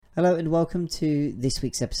Hello and welcome to this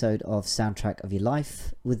week's episode of Soundtrack of Your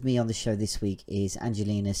Life. With me on the show this week is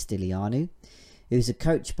Angilina Stylianou, who's a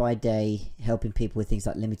coach by day, helping people with things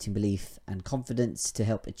like limiting belief and confidence to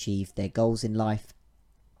help achieve their goals in life.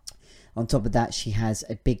 On top of that, she has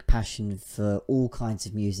a big passion for all kinds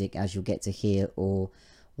of music, as you'll get to hear or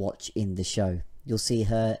watch in the show. You'll see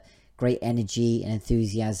her great energy and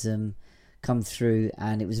enthusiasm come through,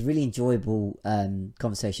 and it was a really enjoyable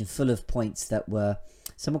conversation full of points that were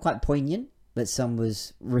some were quite poignant, but some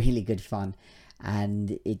was really good fun,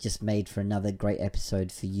 and it just made for another great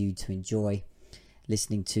episode for you to enjoy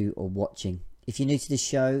listening to or watching. If you're new to the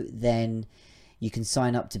show, then you can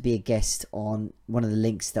sign up to be a guest on one of the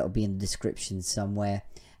links that will be in the description somewhere,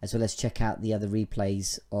 as well as check out the other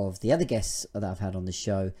replays of the other guests that I've had on the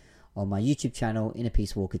show on my YouTube channel, Inner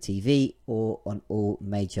Peace Walker TV, or on all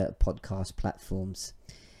major podcast platforms.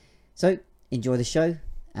 So enjoy the show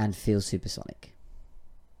and feel supersonic.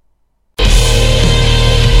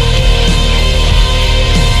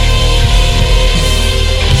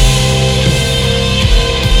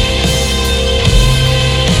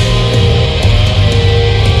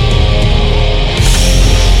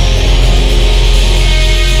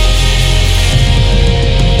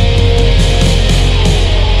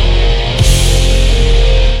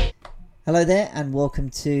 Hello there and welcome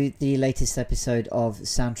to the latest episode of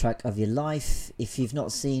Soundtrack of Your Life. If you've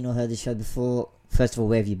not seen or heard the show before, first of all,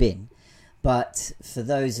 where have you been? But for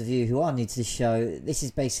those of you who are new to the show, this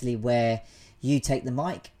is basically where you take the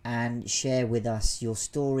mic and share with us your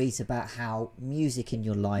stories about how music in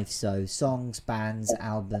your life, so songs, bands,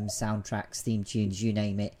 albums, soundtracks, theme tunes, you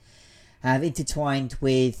name it, have intertwined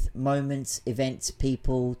with moments, events,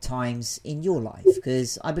 people, times in your life.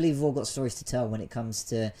 Because I believe we've all got stories to tell when it comes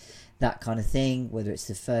to that kind of thing, whether it's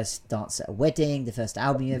the first dance at a wedding, the first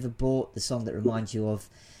album you ever bought, the song that reminds you of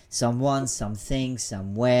someone, something,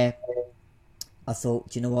 somewhere. I thought,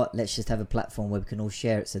 do you know what, let's just have a platform where we can all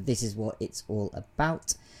share it. So this is what it's all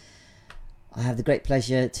about. I have the great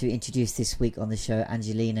pleasure to introduce this week on the show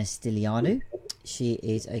Angilina Stylianou. She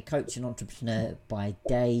is a coach and entrepreneur by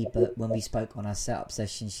day, but when we spoke on our setup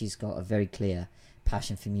session, she's got a very clear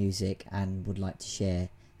passion for music and would like to share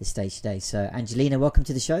the stage today. So Angelina, welcome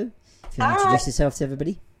to the show. If you want to introduce yourself to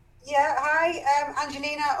everybody. Yeah, hi,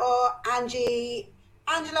 Angelina or Angie,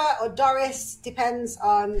 Angela or Doris, depends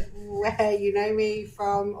on where you know me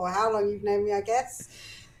from or how long you've known me, I guess.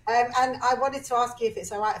 And I wanted to ask you if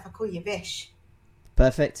it's all right if I call you Vish.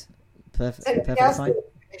 Perfect fine.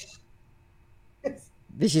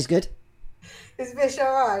 Vish is good. Is Vish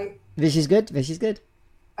all right? Vish is good.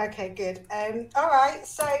 Okay, good. All right,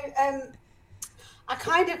 so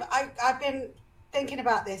I've been thinking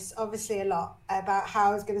about this obviously a lot, about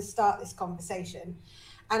how I was going to start this conversation,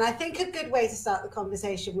 and I think a good way to start the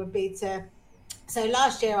conversation would be so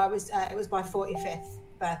last year it was my 45th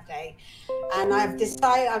birthday, and I've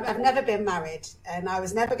decided I've never been married, and I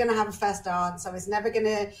was never going to have a first dance. I was never going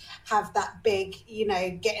to have that big,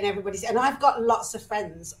 getting everybody's, and I've got lots of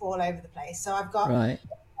friends all over the place. So I've got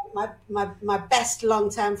my best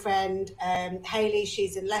long-term friend, Hayley,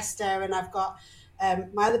 she's in Leicester, and I've got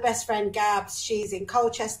my other best friend, Gabs, she's in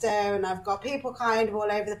Colchester, and I've got people kind of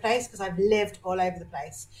all over the place because I've lived all over the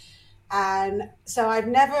place. And so I've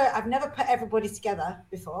never put everybody together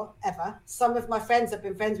before, ever. Some of my friends I've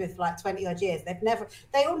been friends with for like 20 odd years.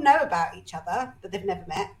 They all know about each other, but they've never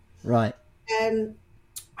met. Right.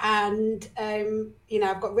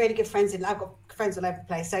 I've got really good friends I've got friends all over the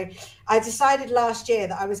place. So I decided last year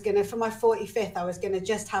that I was going to, for my 45th, I was going to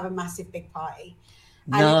just have a massive big party.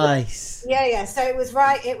 Nice. So it was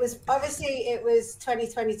right. It was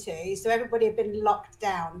 2022. So everybody had been locked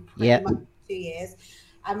down pretty much 2 years.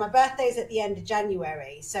 And my birthday's at the end of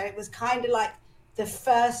January. So it was kind of like the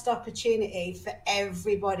first opportunity for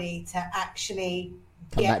everybody to actually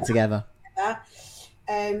come back together.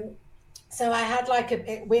 So I had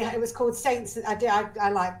it was called Saints. I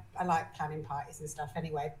like planning parties and stuff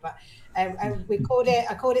anyway, but I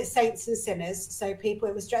called it Saints and Sinners. So it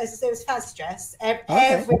was fancy dress.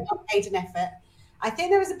 Everyone made an effort. I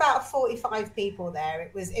think there was about 45 people there.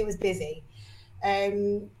 It was busy.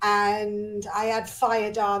 And I had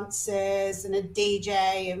fire dancers and a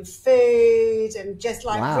DJ and food and just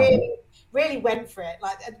really went for it.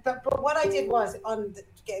 But what I did was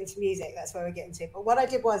getting to music, that's where we're getting to. But what I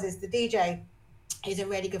did is the DJ is a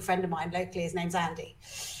really good friend of mine locally. His name's Andy.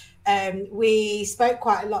 We spoke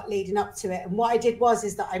quite a lot leading up to it. And what I did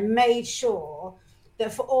is that I made sure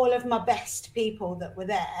that for all of my best people that were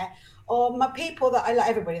there, or my people that I love,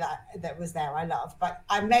 everybody that was there I love, but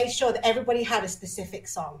I made sure that everybody had a specific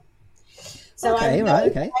song. So I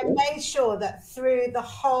made sure that through the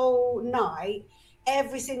whole night,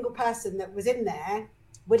 every single person that was in there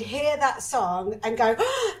would hear that song and go,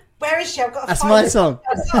 oh, where is she? I've got to That's find my her. song.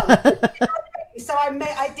 So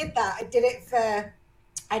I did that. I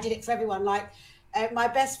did it for everyone. Like my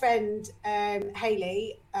best friend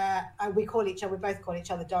Hayley, we both call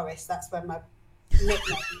each other Doris. That's where my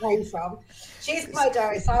nickname came from. She's my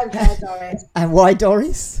Doris. I'm her Doris. And why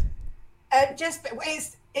Doris?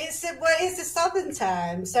 It's a southern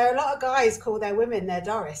term, so a lot of guys call their women their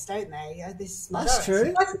Doris, don't they? This is my That's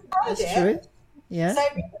Doris. true. That's true. Yeah. So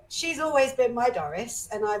she's always been my Doris,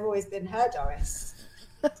 and I've always been her Doris.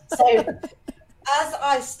 So as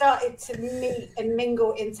I started to meet and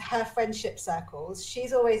mingle into her friendship circles,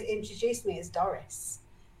 she's always introduced me as Doris.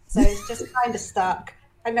 So it's just kind of stuck.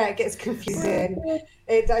 I know it gets confusing.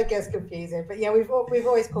 It gets confusing, but yeah, we've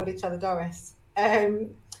always called each other Doris.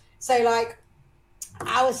 So like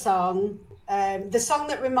our song, the song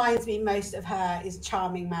that reminds me most of her is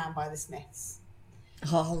 "Charming Man" by the Smiths.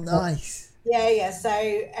 Oh, nice. Yeah. So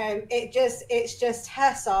it's just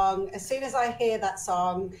her song. As soon as I hear that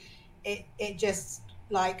song, it just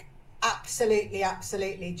like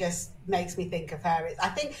absolutely just makes me think of her. I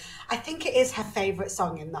think it is her favorite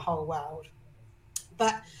song in the whole world.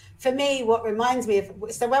 But for me, what reminds me of,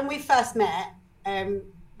 so when we first met,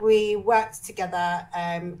 we worked together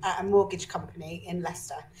at a mortgage company in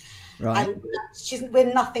Leicester. Right. And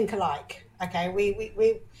we're nothing alike. Okay,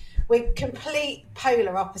 we're complete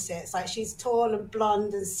polar opposites. Like she's tall and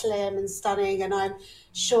blonde and slim and stunning, and I'm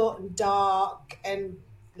short and dark and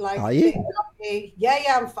like. Are you?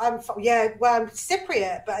 Yeah. I'm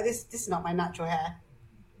Cypriot, but this is not my natural hair.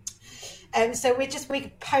 So we're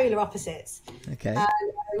polar opposites. Okay.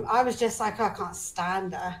 And I was just like, I can't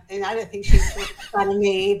stand her, and I don't think she's standing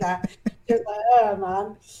me either. She was like, oh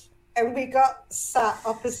man. And we got sat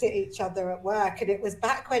opposite each other at work, and it was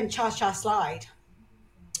back when Cha Cha Slide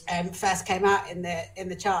first came out in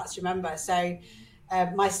the charts. Remember? So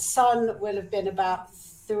my son will have been about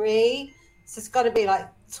 3, so it's got to be like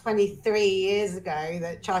 23 years ago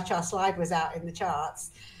that Cha Cha Slide was out in the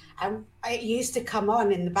charts. And it used to come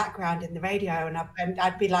on in the background in the radio, and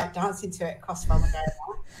I'd be like dancing to it across from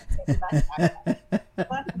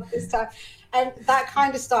this time. And that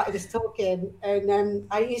kind of started us talking. And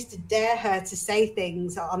I used to dare her to say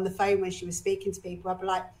things on the phone when she was speaking to people. I'd be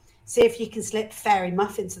like, see if you can slip Fairy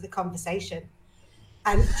Muff into the conversation.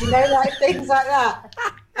 And do you know, like things like that.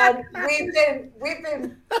 And we've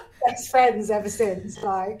been best friends ever since.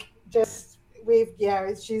 Like she's.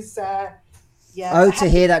 Yeah. Oh, to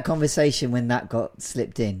hear that conversation when that got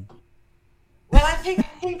slipped in. Well, I think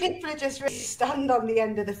people are just really stunned on the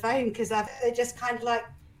end of the phone because they're just kind of like,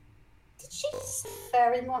 did she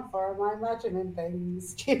Fairy Muff, or am I imagining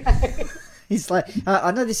things? You know? He's like,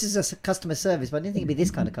 I know this is a customer service, but I didn't think it'd be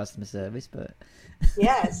this kind of customer service. But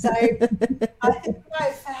yeah, so I think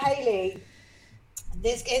for Hayley,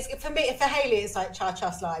 for Hayley, it's like Cha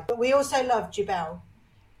Cha Slide, but we also love Jubel.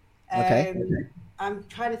 Okay. I'm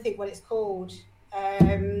trying to think what it's called.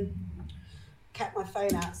 Kept my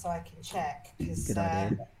phone out so I can check because Good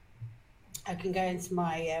idea. I can go into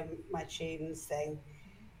my my tunes thing.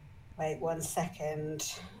 Wait 1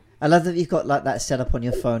 second. I love that you've got like that set up on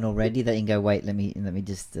your phone already. That you can go, wait, let me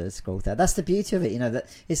just scroll through. That's the beauty of it, you know. That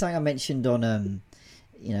it's something I mentioned on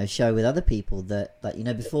show with other people that, like, you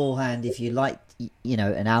know, beforehand, if you liked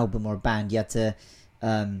an album or a band, you had to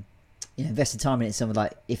invest the time in it. Something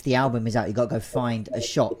like, if the album is out, you got to go find a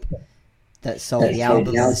shop that sold the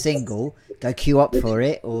album as a single, go queue up for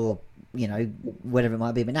it, or whatever it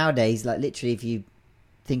might be. But nowadays, like, literally, if you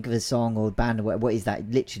think of a song or a band or what is that,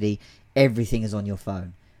 literally everything is on your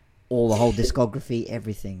phone, all the whole discography,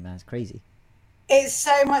 everything, man. It's crazy. It's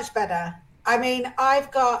so much better. I mean,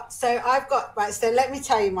 I've got right, so let me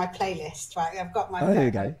tell you my playlist, right? I've got my here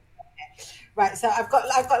we go. Right, so I've got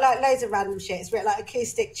like loads of random shit. It's like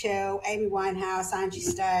Acoustic Chill, Amy Winehouse, Angie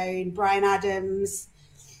Stone, Bryan Adams,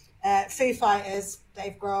 Foo Fighters,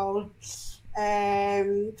 Dave Grohl,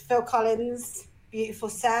 Phil Collins, Beautiful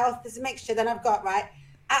South. There's a mixture. Then I've got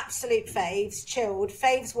absolute faves, chilled,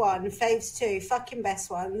 faves 1, faves 2, fucking best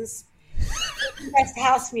ones, best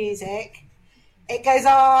house music. It goes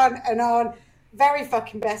on and on. Very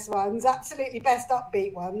fucking best ones, absolutely best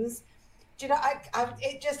upbeat ones. Do you know,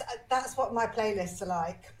 that's what my playlists are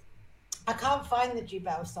like. I can't find the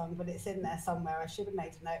Jubel song, but it's in there somewhere. I should have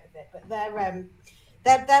made a note of it. But they're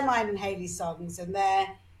mine and Hayley's songs, and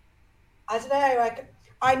I don't know.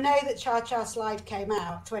 I know that Cha Cha Slide came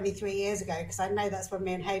out 23 years ago because I know that's when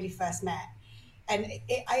me and Hayley first met, and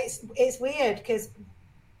it's weird because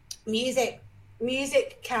music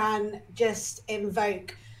can just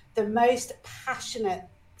invoke the most passionate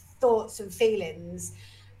thoughts and feelings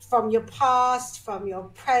from your past, from your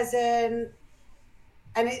present,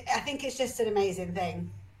 and I think it's just an amazing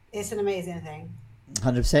thing. It's an amazing thing.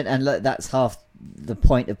 100%, and look, that's half the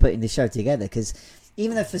point of putting the show together, because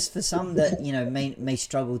even though for some that may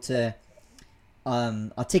struggle to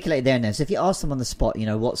articulate their names, so if you ask them on the spot,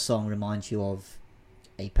 what song reminds you of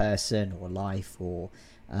a person or life, or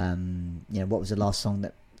what was the last song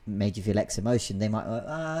that made you feel X emotion, they might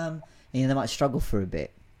they might struggle for a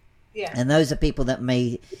bit. Yeah. And those are people that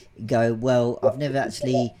may go, well, I've never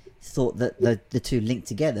actually thought that the two link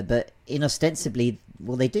together, but ostensibly,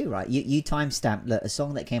 well, they do, right? You timestamp a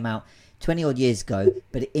song that came out 20 odd years ago,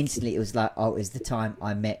 but instantly it was like, oh, it's the time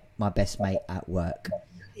I met my best mate at work.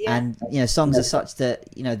 Yeah. And songs are such that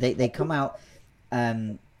they come out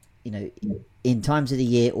in times of the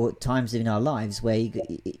year or times in our lives where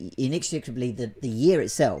inextricably the year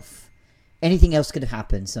itself, anything else could have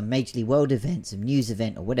happened, some majorly world event, some news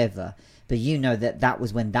event or whatever, but that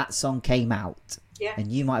was when that song came out. Yeah.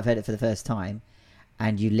 And you might have heard it for the first time,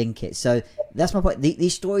 and you link it. So that's my point.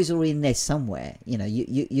 These stories are in there somewhere.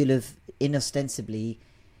 You'll have inostensibly,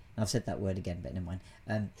 I've said that word again, but never mind.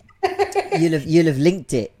 You'll have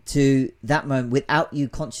linked it to that moment without you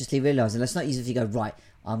consciously realising. Let's not use it if you go, right,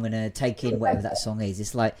 I'm going to take in whatever that song is.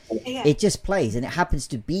 It's like, it just plays, and it happens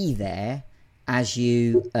to be there as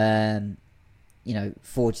you,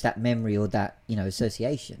 forge that memory or that,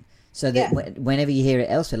 association. So that whenever you hear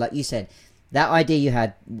it elsewhere, like you said, that idea you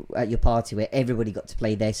had at your party where everybody got to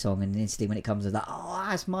play their song, and instantly when it comes to that, oh,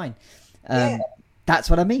 that's mine. That's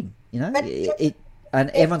what I mean. And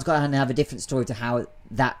everyone's got to have a different story to how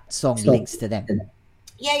that song links to them.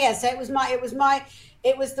 Yeah. So it was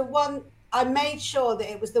the one. I made sure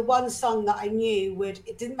that it was the one song that I knew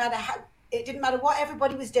it didn't matter what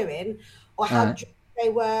everybody was doing or how drunk they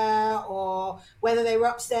were or whether they were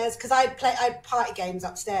upstairs, because I'd party games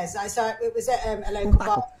upstairs. So it was at a local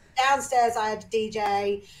bar. Downstairs I had a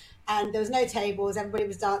DJ and there was no tables, everybody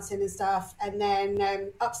was dancing and stuff, and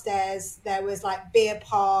then upstairs there was like beer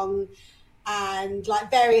pong and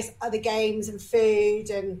like various other games and food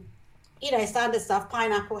and standard stuff.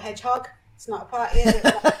 Pineapple hedgehog, it's not a party, is it?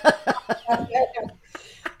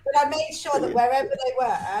 But I made sure that wherever they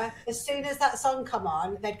were, as soon as that song come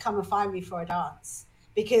on, they'd come and find me for a dance,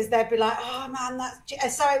 because they'd be like, "Oh man,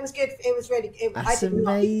 so it was good. It was really. That's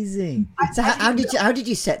amazing." So how did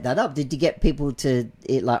you set that up? Did you get people to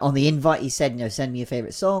like on the invite? You said, send me your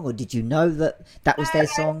favorite song, or did you know that was their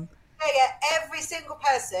song? Yeah. Every single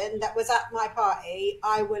person that was at my party,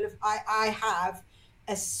 I have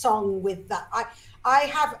a song with that. I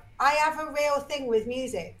have a real thing with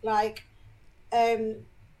music, like.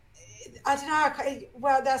 I don't know.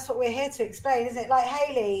 Well, that's what we're here to explain, isn't it? Like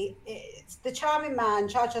Hayley, it's The Charming Man,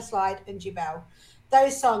 Cha Cha Slide, and Jubel.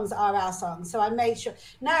 Those songs are our songs. So I made sure.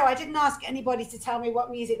 No, I didn't ask anybody to tell me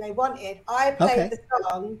what music they wanted. I played the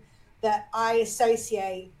song that I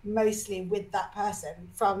associate mostly with that person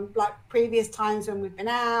from like previous times when we've been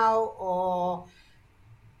out, or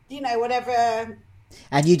whatever.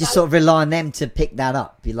 And you just sort of rely on them to pick that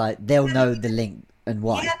up. You're like, they'll know the link and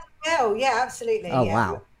why. Yeah, absolutely. Oh,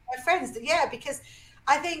 wow. My friends, because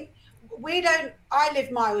I think I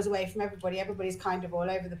live miles away from everybody. Everybody's kind of all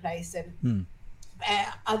over the place, and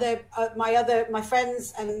my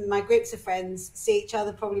friends and my groups of friends see each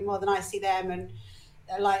other probably more than I see them. And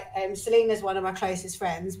Selena's one of my closest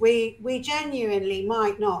friends. We genuinely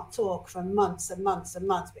might not talk for months and months and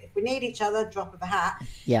months, but if we need each other, drop of a hat.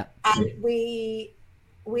 Yeah. And we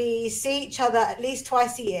see each other at least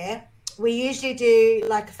twice a year. We usually do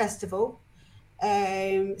like a festival.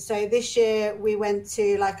 So this year we went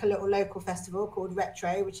to like a little local festival called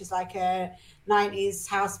Retro, which is like a 90s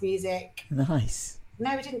house music. Nice.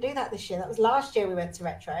 No, we didn't do that this year. That was last year we went to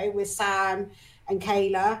Retro with Sam and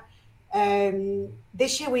Kayla.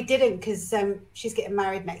 This year we didn't because she's getting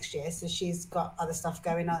married next year, so she's got other stuff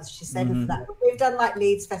going on. So she's saving for that. But we've done like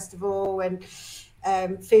Leeds Festival and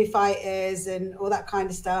Foo Fighters and all that kind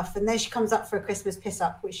of stuff. And then she comes up for a Christmas piss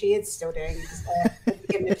up, which she is still doing at the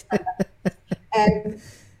beginning of December.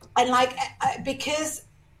 And like because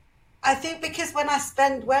when I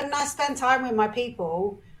spend time with my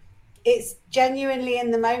people, it's genuinely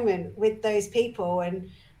in the moment with those people, and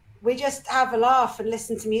we just have a laugh and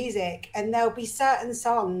listen to music. And there'll be certain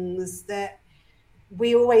songs that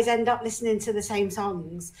we always end up listening to the same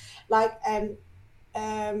songs. Like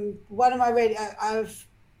one of my really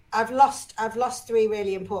I've lost 3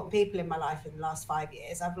 really important people in my life in the last 5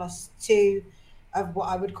 years. I've lost 2 of what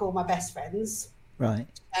I would call my best friends. Right.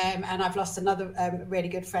 And I've lost another really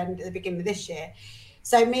good friend at the beginning of this year.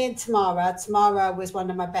 So me and Tamara was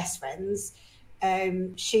one of my best friends.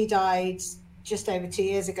 She died just over 2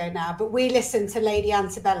 years ago now. But we listened to Lady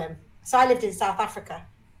Antebellum. So I lived in South Africa.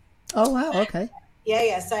 Oh wow, okay.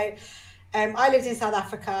 Yeah. So I lived in South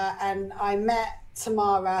Africa, and I met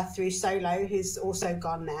Tamara through Solo, who's also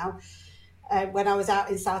gone now, when I was out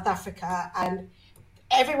in South Africa. And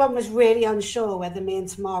everyone was really unsure whether me and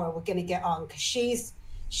Tamara were going to get on, because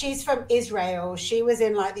she's from Israel. She was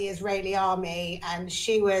in like the Israeli army, and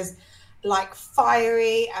she was like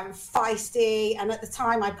fiery and feisty. And at the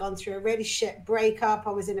time, I'd gone through a really shit breakup.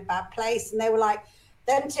 I was in a bad place, and they were like,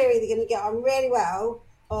 them two are either going to get on really well,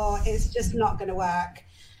 or it's just not going to work.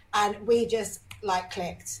 And we just like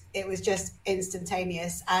clicked. It was just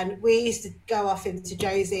instantaneous. And we used to go off into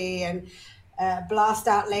Josie and blast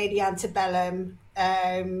out Lady Antebellum.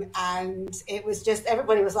 And it was just,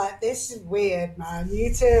 everybody was like, this is weird, man.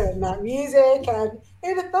 You too, and that music, and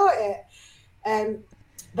who'd have thought it?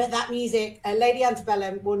 But that music, Lady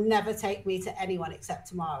Antebellum will never take me to anyone except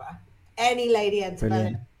Tamara. Any Lady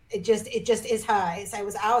Antebellum, it just is her. It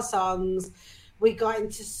was our songs. We got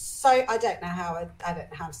into I don't know how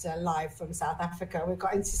I'm still alive from South Africa. We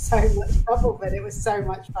got into so much trouble, but it was so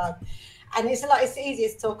much fun. And it's easier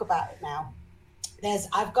to talk about it now.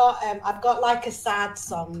 I've got like a sad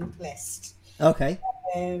song list. Okay.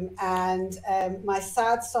 And my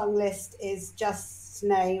sad song list is just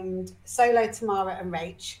named Solo, Tamara, and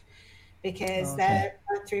Rach, because they're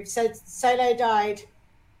through. So Solo died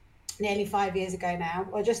nearly 5 years ago now,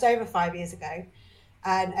 or just over 5 years ago,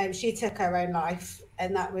 and she took her own life,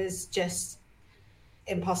 and that was just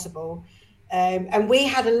impossible. And we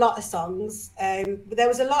had a lot of songs. There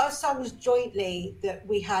was a lot of songs jointly that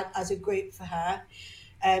we had as a group for her.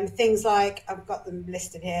 Things like, I've got them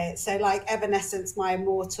listed here. So like Evanescence, My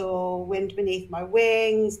Immortal, Wind Beneath My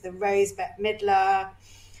Wings, The Rose Bette Midler.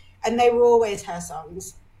 And they were always her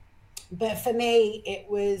songs. But for me, it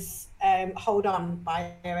was Hold On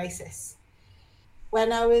by Oasis.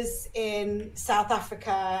 When I was in South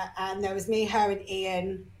Africa, and there was me, her, and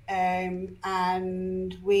Ian,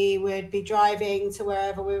 and we would be driving to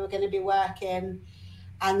wherever we were going to be working,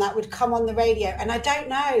 and that would come on the radio. And I don't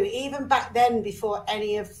know, even back then, before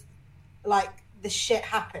any of like the shit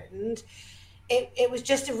happened, it was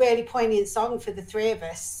just a really poignant song for the three of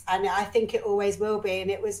us, and I think it always will be. And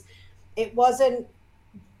it wasn't.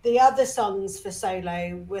 The other songs for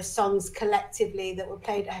Solo were songs collectively that were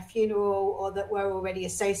played at her funeral or that were already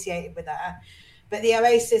associated with her. But the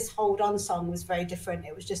Oasis Hold On song was very different.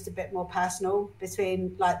 It was just a bit more personal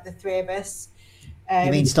between like the three of us. You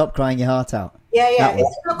mean Stop Crying Your Heart Out? Yeah.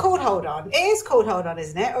 It's not called Hold On. It is called Hold On,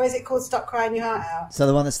 isn't it? Or is it called Stop Crying Your Heart Out? So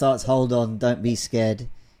the one that starts Hold On, Don't Be Scared,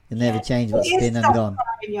 You'll Never Change What's Been and Gone. Stop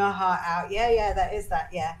Crying Your Heart Out. Yeah, that is that,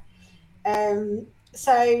 yeah.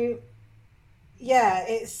 So... yeah,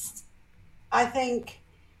 I think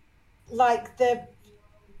like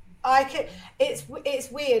it's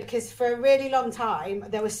weird, because for a really long time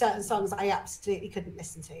there were certain songs I absolutely couldn't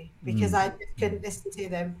listen to, because I just couldn't listen to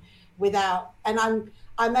them without, and I'm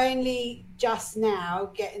only just now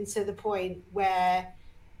getting to the point where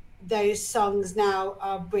those songs now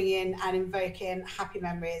are bringing and invoking happy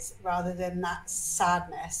memories rather than that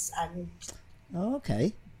sadness. And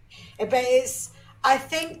okay, but it's I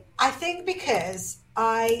think because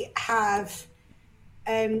I have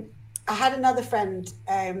I had another friend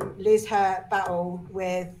lose her battle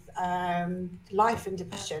with life and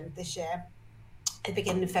depression this year at the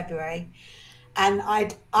beginning of February, and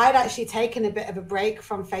I'd actually taken a bit of a break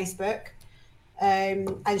from Facebook,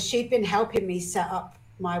 and she'd been helping me set up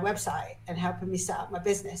my website and helping me set up my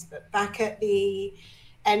business. But back at the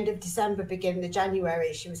end of December, beginning of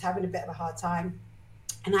January, she was having a bit of a hard time,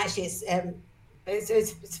 and actually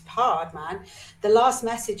it's hard, man. The last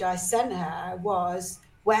message I sent her was,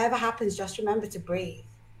 whatever happens, just remember to breathe.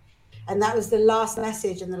 And that was the last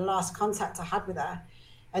message and the last contact I had with her.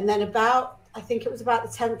 And then I think it was about the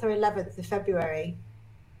 10th or 11th of February,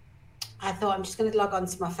 I thought, I'm just going to log on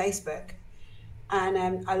to my Facebook.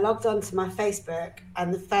 And I logged on to my Facebook,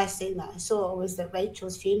 and the first thing that I saw was that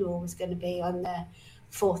Rachel's funeral was going to be on the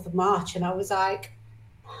 4th of March. And I was like,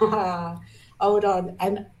 hold on.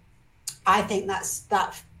 And I think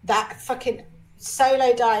that fucking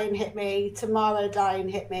Solo dying hit me, Tamara dying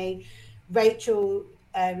hit me, Rachel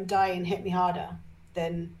dying hit me harder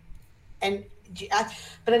than,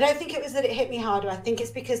 but I don't think it was that it hit me harder. I think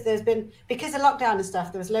it's because because of lockdown and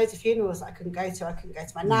stuff, there was loads of funerals that I couldn't go to. I couldn't go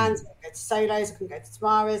to my nan's, I couldn't go to Solo's, I couldn't go to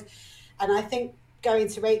Tamara's, and I think going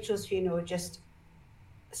to Rachel's funeral just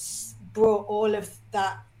brought all of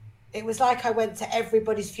that. It was like I went to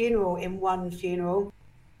everybody's funeral in one funeral.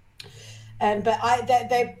 But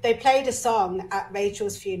they played a song at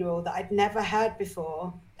Rachel's funeral that I'd never heard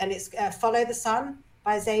before, and it's "Follow the Sun"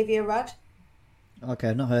 by Xavier Rudd. Okay,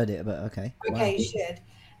 I've not heard it, but okay. Okay, Wow. you should.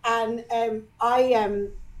 And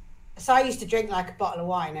so I used to drink like a bottle of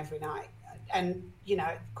wine every night, and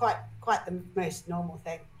quite the most normal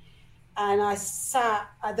thing. And I sat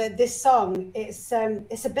this song. It's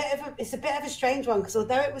a bit of a strange one, because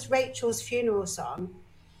although it was Rachel's funeral song,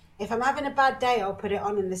 if I'm having a bad day, I'll put it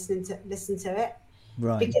on and listen to it,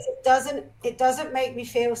 Right. because it doesn't make me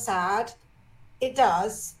feel sad. It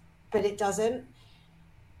does, but it doesn't.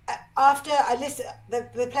 After I listened,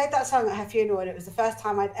 they played that song at her funeral, and it was the first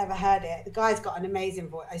time I'd ever heard it. The guy's got an amazing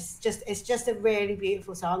voice. It's just a really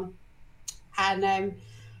beautiful song. And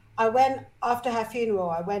I went after her funeral.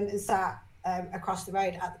 I went and sat across the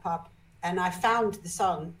road at the pub, and I found the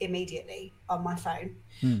song immediately on my phone,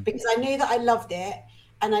 because I knew that I loved it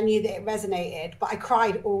and I knew that it resonated. But I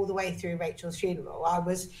cried all the way through Rachel's funeral.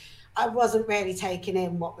 I wasn't really taking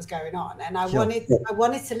in what was going on, and I Sure.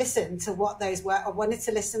 wanted to listen to what those were. I wanted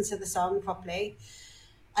to listen to the song properly,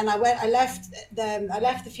 and I left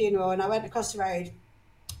the funeral, and I went across the road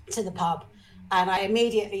to the pub, and I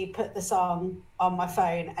immediately put the song on my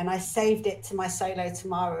phone, and I saved it to my Solo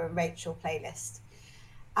Tamara and Rachel playlist.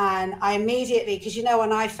 And I immediately, because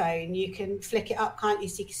on iPhone you can flick it up, can't you,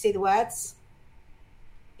 so you can see the words.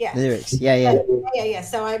 Yeah. Lyrics. Yeah.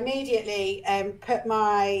 So I immediately put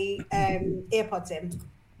my earpods in,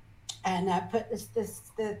 and put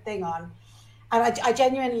the thing on, and I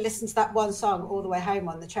genuinely listened to that one song all the way home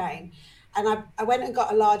on the train. And I went and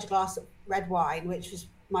got a large glass of red wine, which was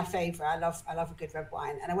my favourite. I love a good red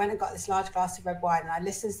wine. And I went and got this large glass of red wine, and I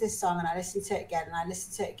listened to this song, and I listened to it again, and I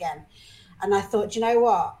listened to it again, and I thought, you know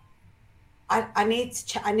what, I need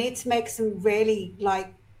to make some really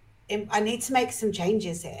I need to make some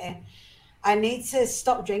changes here. I need to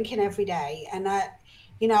stop drinking every day. And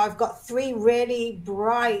I've got 3 really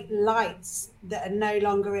bright lights that are no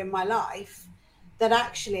longer in my life, that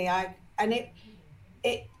actually I made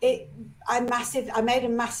a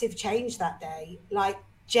massive change that day. Like,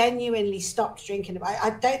 genuinely stopped drinking.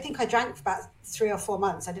 I don't think I drank for about 3 or 4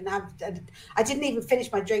 months. I didn't even finish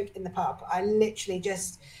my drink in the pub. I literally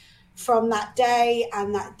just, from that day,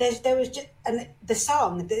 and that there was just, and the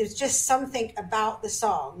song, there was just something about the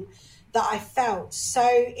song that I felt so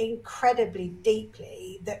incredibly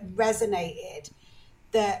deeply, that resonated,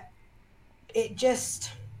 that it just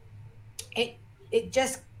I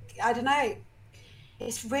don't know,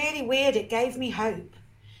 it's really weird. It gave me hope.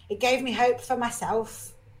 It gave me hope for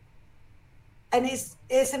myself. And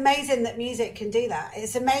it's amazing that music can do that.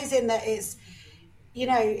 It's amazing that it's,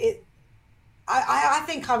 I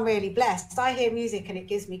think I'm really blessed. I hear music and it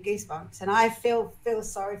gives me goosebumps, and I feel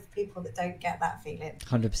sorry for people that don't get that feeling.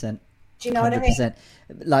 100%. Do you know what I mean?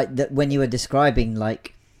 Like that, when you were describing,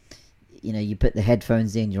 like, you put the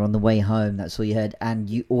headphones in, you're on the way home, that's all you heard, and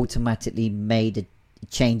you automatically made a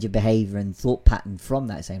change of behavior and thought pattern from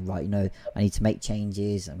that, saying, right, I need to make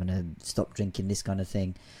changes, I'm going to stop drinking, this kind of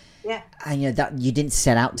thing. Yeah. And that you didn't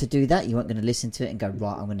set out to do that. You weren't going to listen to it and go,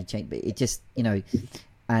 right, I'm going to change. But it just,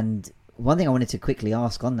 and one thing I wanted to quickly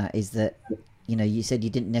ask on that is that, you said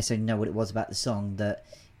you didn't necessarily know what it was about the song, that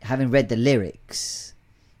having read the lyrics,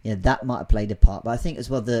 that might have played a part. But I think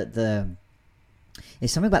as well, there's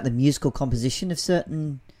something about the musical composition of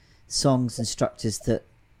certain songs and structures that,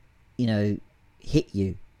 hit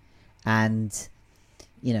you. And,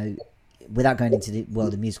 without going into the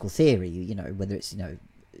world of musical theory, whether it's,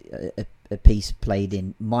 a piece played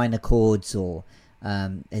in minor chords or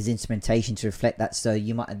as instrumentation to reflect that, so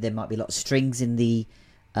there might be a lot of strings in the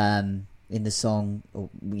song, or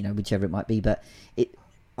whichever it might be, but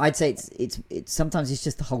I'd say it's sometimes it's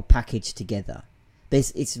just the whole package together.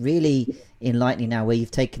 But it's really enlightening now, where you've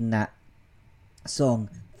taken that song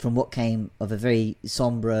from what came of a very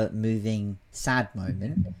sombre, moving, sad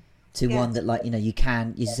moment to one that, like, you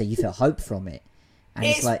feel hope from it, and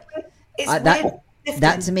it's like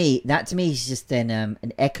that to me is just then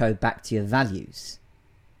an echo back to your values.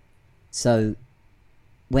 So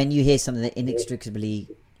when you hear something that inextricably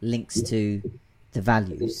links to the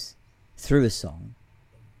values through a song,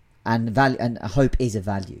 and hope is a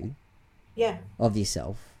value of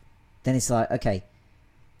yourself, then it's like, okay,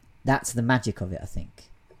 that's the magic of it, I think.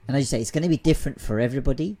 And as you say, it's going to be different for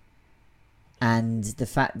everybody, and the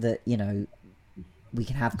fact that we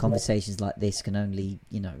can have conversations like this can only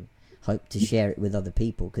hope to share it with other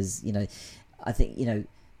people, because I think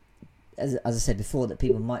as I said before, that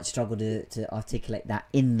people might struggle to articulate that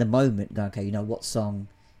in the moment, go, okay, what song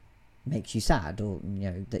makes you sad, or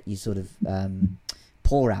that you sort of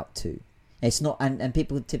pour out to. It's not, and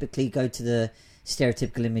people typically go to the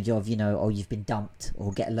stereotypical image of you've been dumped,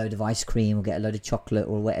 or get a load of ice cream, or get a load of chocolate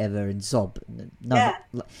or whatever and sob.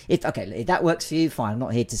 If that works for you, fine. I'm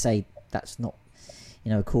not here to say that's not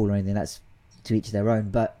cool or anything. That's to each their own.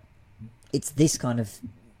 But it's this kind of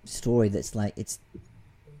story that's like,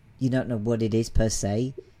 you don't know what it is per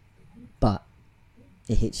se, but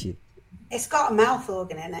it hits you. It's got a mouth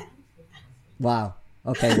organ in it. Wow.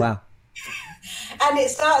 Okay. Wow. And it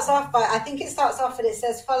starts off by, I think it starts off and it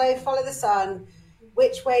says, follow the sun,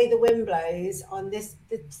 which way the wind blows on this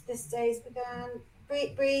day's begun.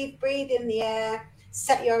 Breathe in the air,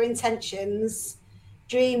 set your intentions,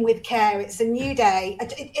 dream with care. It's a new day.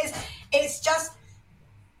 It's just,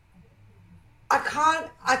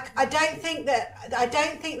 I don't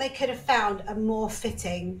think they could have found a more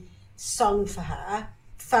fitting song for her.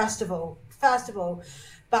 First of all,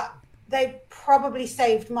 but they probably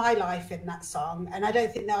saved my life in that song, and I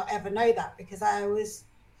don't think they'll ever know that, because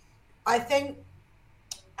I think,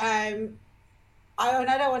 and I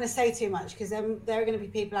don't want to say too much, because there are going to be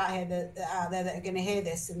people out there that are going to hear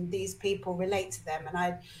this, and these people relate to them,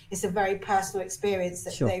 and it's a very personal experience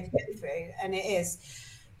that they've been through, and it is.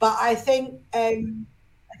 But I think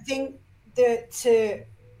that to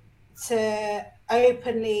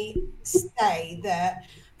openly say that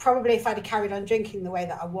probably if I'd have carried on drinking the way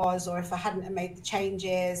that I was, or if I hadn't have made the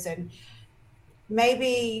changes, and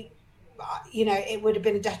maybe, it would have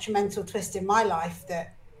been a detrimental twist in my life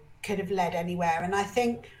that could have led anywhere. And I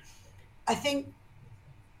think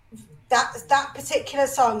that particular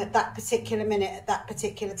song at that particular minute, at that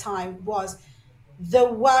particular time, was the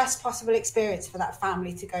worst possible experience for that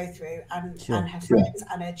family to go through, and her friends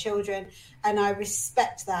and her children. And I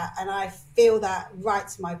respect that, and I feel that right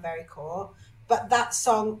to my very core. But that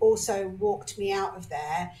song also walked me out of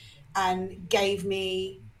there and gave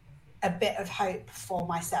me a bit of hope for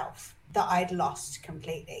myself that I'd lost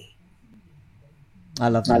completely. I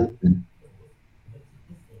love that.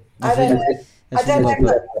 I don't know what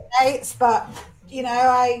it relates, but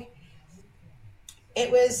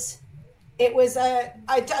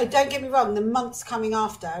don't get me wrong, the months coming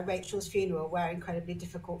after Rachel's funeral were incredibly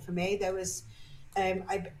difficult for me. There was,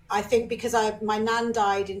 I think, because my nan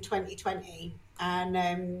died in 2020, and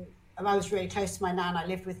I was really close to my nan. I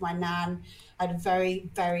lived with my nan. I had a very,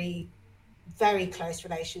 very, very close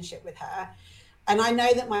relationship with her. And I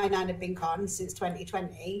know that my nan had been gone since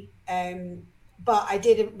 2020, but I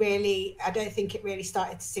don't think it really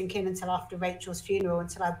started to sink in until after Rachel's funeral,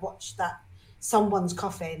 until I watched that someone's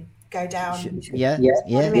coffin go down. Yeah,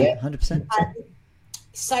 100%.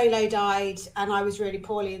 Solo died, and I was really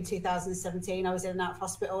poorly in 2017. I was in and out of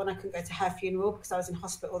hospital, and I couldn't go to her funeral because I was in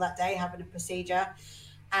hospital that day having a procedure.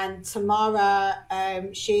 And Tamara,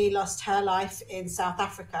 she lost her life in South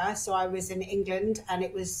Africa, so I was in England, and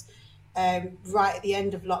it was right at the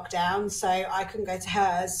end of lockdown, so I couldn't go to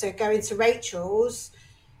hers. So going to Rachel's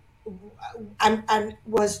and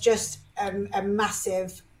was just a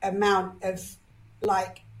massive amount of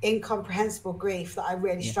incomprehensible grief that I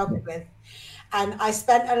really struggled with. And I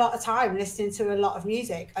spent a lot of time listening to a lot of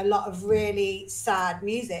music, a lot of really sad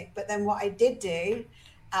music. But then what I did do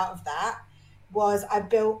out of that was I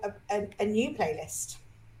built a new playlist.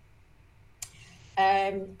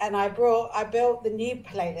 And I built the new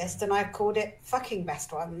playlist, and I called it Fucking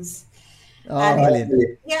Best Ones. Oh,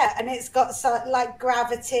 brilliant. Yeah, and it's got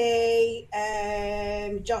Gravity,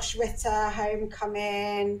 Josh Ritter,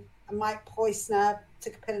 Homecoming, Mike Poisner,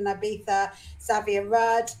 Took a Pill in Ibiza, Xavier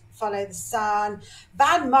Rudd, Follow the Sun,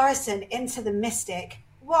 Van Morrison, Into the Mystic.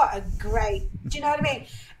 What a great, do you know what I mean?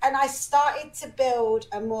 And I started to build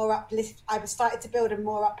a more uplifting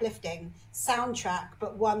soundtrack,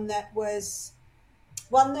 but one that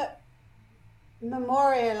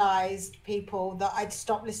memorialized people that I'd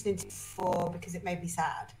stopped listening to before because it made me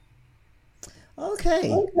sad.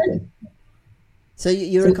 Okay. So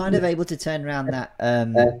you were kind of able to turn around that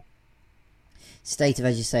state of,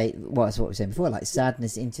 as you say, what we were saying before, like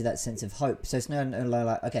sadness, into that sense of hope. So it's no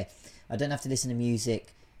like, okay, I don't have to listen to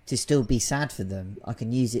music to still be sad for them. I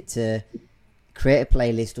can use it to create a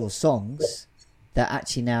playlist or songs that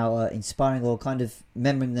actually now are inspiring or kind of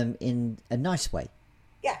remembering them in a nice way.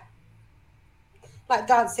 Yeah. Like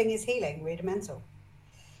Dancing is Healing, Rudimental.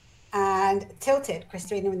 And Tilted,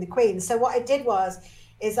 Christina and the Queen. So what I did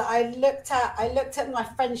is that I looked at my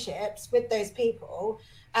friendships with those people,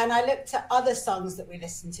 and I looked at other songs that we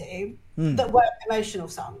listened to that weren't emotional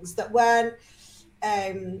songs, that weren't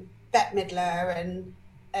Bette Midler and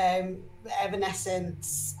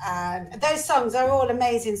Evanescence, and those songs are all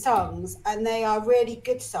amazing songs, and they are really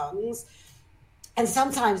good songs. And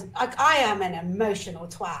sometimes I am an emotional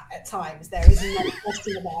twat at times. There is no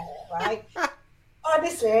question about it, right?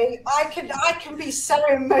 Honestly, I can be so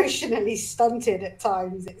emotionally stunted at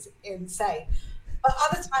times. It's insane. But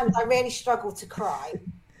other times I really struggle to cry,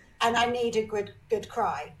 and I need a good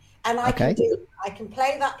cry. and I Okay. can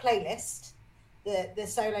play that playlist, the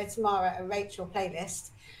Solo Tamara and Rachel playlist,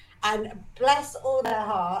 and bless all their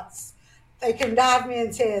hearts, they can have me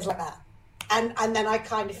in tears like that. And then I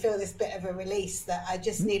kind of feel this bit of a release that I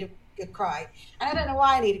just need a good cry. And I don't know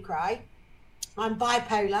why I need a cry. I'm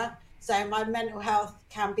bipolar, so my mental health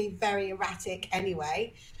can be very erratic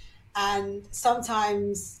anyway. And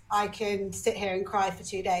sometimes I can sit here and cry for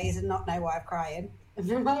 2 days and not know why I'm crying. And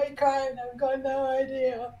am I crying? I've got no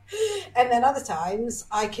idea. And then other times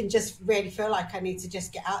I can just really feel like I need to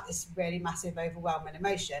just get out this really massive, overwhelming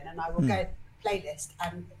emotion. And I will go to the playlist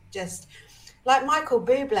and just, like Michael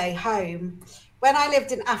Bublé, Home. When I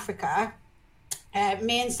lived in Africa,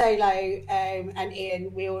 me and Solo and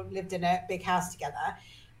Ian, we all lived in a big house together.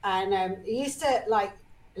 And we used to like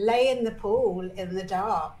lay in the pool in the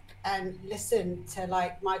dark and listen to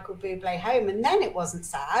like Michael Bublé, Home, and then it wasn't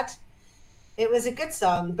sad. It was a good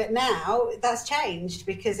song, but now that's changed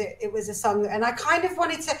because it was a song, and I kind of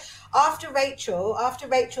wanted to, after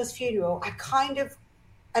Rachel's funeral, I kind of,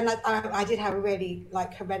 and I did have a really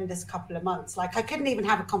like horrendous couple of months. Like I couldn't even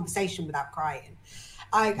have a conversation without crying.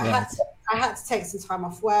 I had to take some time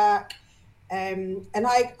off work. And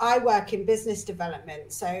I work in business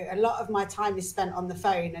development, so a lot of my time is spent on the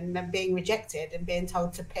phone and then being rejected and being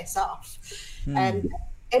told to piss off. And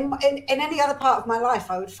in any other part of my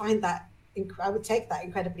life, I would find that I would take that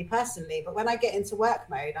incredibly personally. But when I get into work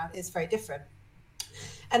mode, it's very different.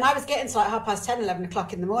 And I was getting to like 10:30, 11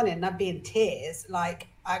 o'clock in the morning, and I'd be in tears. Like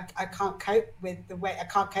I can't cope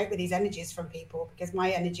with these energies from people because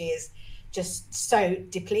my energy is just so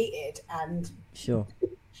depleted and Sure.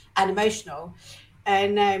 and emotional.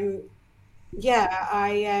 And I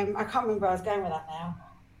can't remember where I was going with that now.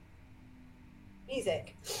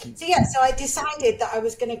 Music. So I decided that I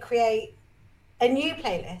was going to create a new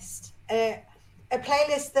playlist, a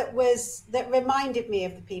playlist that reminded me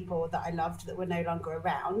of the people that I loved that were no longer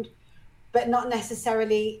around, but not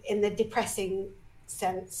necessarily in the depressing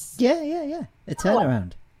sense. Yeah. A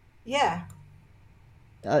turnaround. Yeah.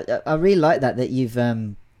 I really like that you've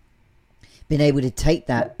been able to take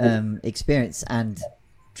that experience and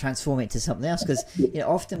transform it to something else, because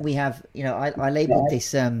often we have I labeled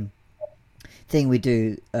this thing we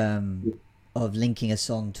do of linking a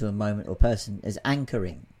song to a moment or person as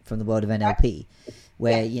anchoring from the world of NLP,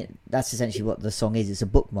 where that's essentially what the song is. It's a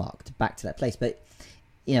bookmark back to that place. But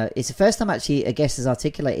it's the first time actually a guest has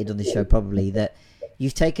articulated on the show probably that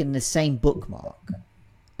you've taken the same bookmark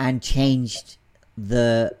and changed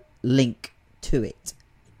the link to it.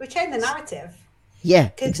 We change the narrative. Yeah,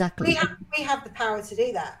 exactly. We have the power to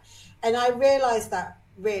do that, and I realised that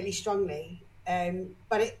really strongly.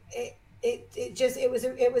 But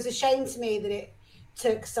it was a shame to me that it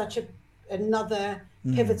took such another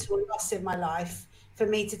pivotal loss in my life for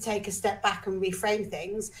me to take a step back and reframe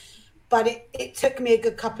things. But it took me a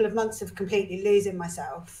good couple of months of completely losing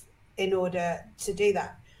myself in order to do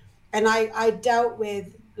that. And I dealt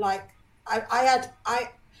with I had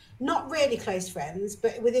not really close friends,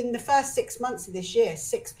 but within the first 6 months of this year,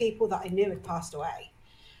 6 people that I knew had passed away.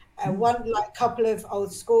 One couple of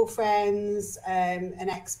old school friends, an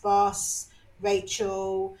ex-boss,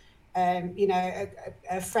 Rachel,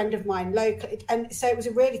 a friend of mine local. And so it was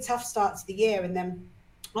a really tough start to the year. And then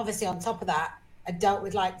obviously on top of that, I dealt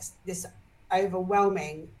with this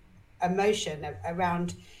overwhelming emotion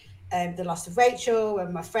around the loss of Rachel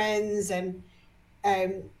and my friends. And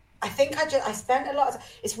I think I spent a lot of,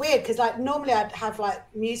 it's weird because normally I'd have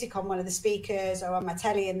music on one of the speakers or on my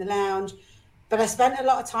telly in the lounge, but I spent a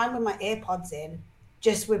lot of time with my earpods in,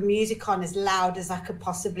 just with music on as loud as I could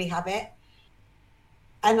possibly have it.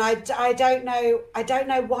 And I don't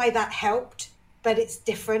know why that helped, but it's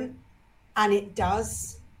different, and it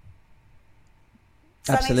does.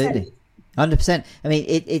 Absolutely, 100%. I mean,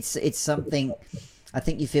 it's something I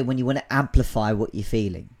think you feel when you want to amplify what you're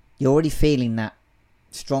feeling. You're already feeling that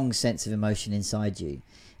strong sense of emotion inside you,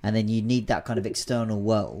 and then you need that kind of external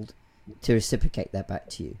world to reciprocate that back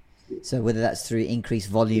to you. So whether that's through increased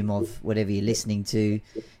volume of whatever you're listening to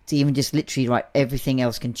even just literally everything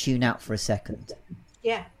else can tune out for a second.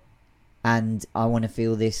 Yeah. And I want to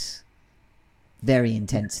feel this very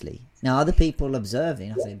intensely. Now other people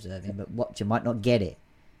observing, I say observing, but watching might not get it.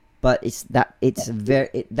 But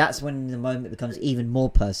that's when the moment becomes even more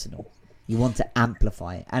personal. You want to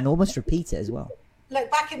amplify it and almost repeat it as well. Look,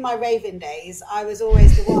 back in my raving days, I was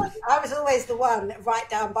always the one right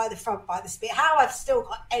down by the front by the speaker. How I've still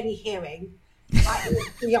got any hearing is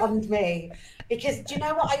beyond me. Because do you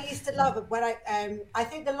know what I used to love when I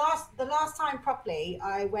think the last time properly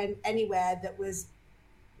I went anywhere that was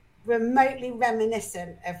remotely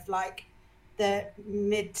reminiscent of the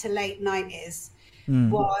mid to late 90s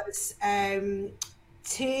was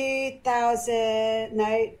 2000.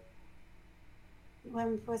 No,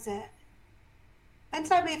 when was it? When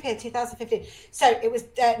did I move here? 2015. So it was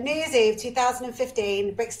New Year's Eve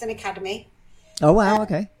 2015, Brixton Academy. Oh wow,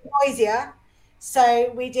 okay. Noisier.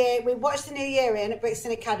 So we watched the New Year in at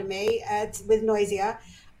Brixton Academy with Noisier.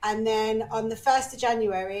 And then on the 1st of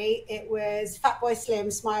January, it was Fatboy Slim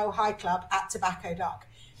Smile High Club at Tobacco Dock.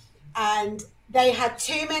 And they had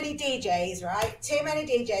too many DJs, right? Too many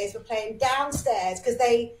DJs were playing downstairs because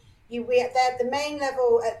they're at the main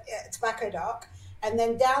level at Tobacco Dock. And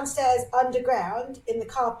then downstairs underground in the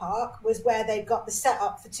car park was where they got the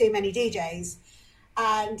setup for too many DJs.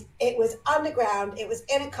 And it was underground, it was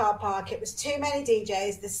in a car park, it was too many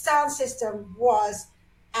DJs. The sound system was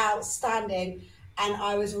outstanding. And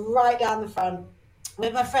I was right down the front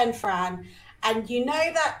with my friend Fran. And you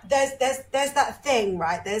know that there's that thing,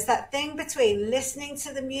 right? There's that thing between listening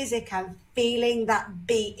to the music and feeling that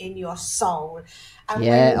beat in your soul. And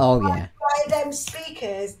yeah, by them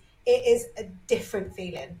speakers, it is a different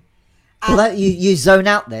feeling. And well, you zone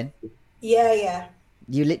out then? Yeah.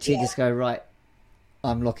 You literally just go, right,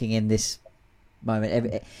 I'm locking in this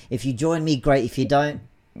moment. If you join me, great. If you don't,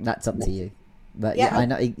 that's up to you. But yeah, I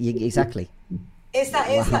know exactly. It's that.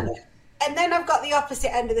 And then I've got the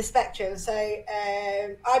opposite end of the spectrum. So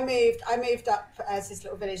I moved up as this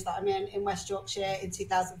little village that I'm in West Yorkshire in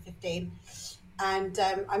 2015. And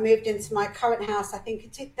I moved into my current house, I think, in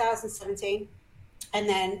 2017. And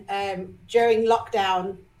then during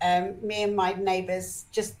lockdown, me and my neighbours,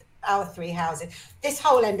 just our three houses, this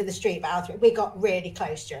whole end of the street, but our three, we got really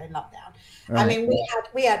close during lockdown. Right. I mean,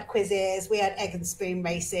 we had quizzes, we had egg and spoon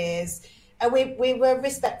races, and we were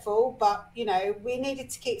respectful, but you know, we needed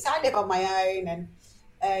to keep. So I live on my own,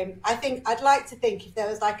 and I think I'd like to think if there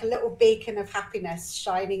was like a little beacon of happiness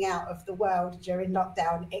shining out of the world during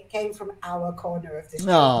lockdown, it came from our corner of the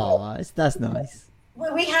street. Oh, that's nice.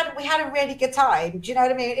 We had a really good time. Do you know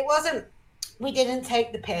what I mean? It wasn't. We didn't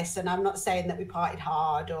take the piss, and I'm not saying that we partied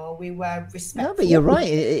hard or we were respectful. No, but you're right.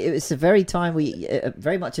 It was a very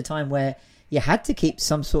much a time where you had to keep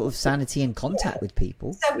some sort of sanity and contact with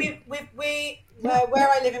people. So where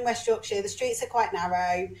I live in West Yorkshire, the streets are quite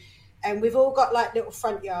narrow, and we've all got like little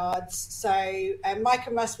front yards. So Mike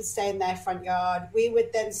and Russ would stay in their front yard. We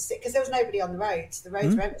would then sit because there was nobody on the roads. The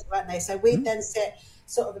roads were empty, weren't they? So we'd then sit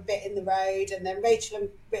sort of a bit in the road, and then Rachel and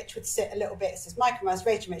Rich would sit a little bit. So it's Mike and Russ,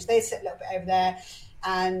 Rachel and Rich, they'd sit a little bit over there,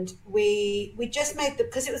 and we just made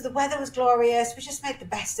because it was the weather was glorious, we just made the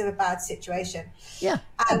best of a bad situation. Yeah.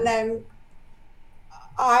 And then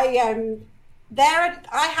I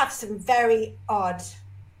have some very odd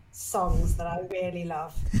songs that I really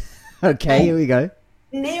love. Okay, here we go.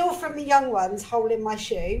 Neil from the Young Ones, Hole in My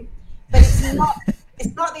Shoe, but it's not.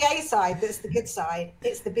 It's not the A side that's the good side.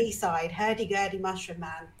 It's the B side, Hurdy Gurdy Mushroom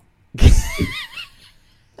Man.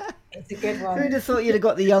 It's a good one. Who'd have thought you'd have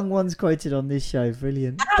got the Young Ones quoted on this show?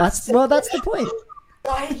 Brilliant. That's the point.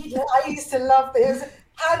 I used to love this.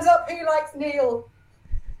 Hands up, who likes Neil?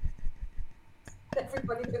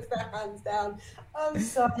 Everybody puts their hands down. I'm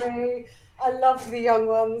sorry. I love the Young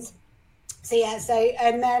Ones. So yeah,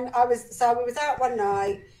 and then we was out one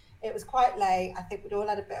night. It was quite late. I think we'd all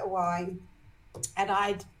had a bit of wine. And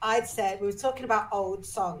I'd said, we were talking about old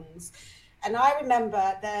songs, and I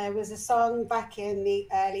remember there was a song back in the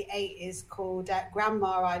early 80s called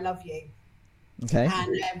Grandma, I Love You. Okay.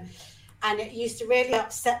 And it used to really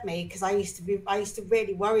upset me because I used to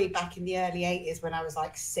really worry back in the early 80s when I was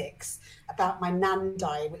like 6 about my nan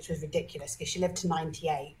dying, which was ridiculous because she lived to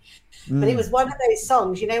 98. But it was one of those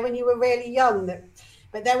songs, you know, when you were really young.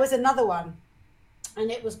 But there was another one. And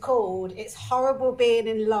it was called It's Horrible Being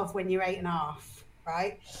in Love When You're 8.5,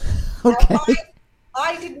 right? Okay. Now,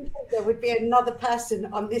 I didn't think there would be another person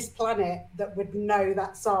on this planet that would know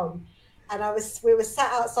that song. And we were sat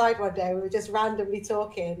outside one day, we were just randomly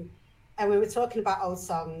talking, and we were talking about old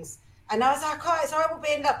songs. And I was like, oh, it's horrible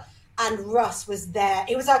being in love. And Russ was there.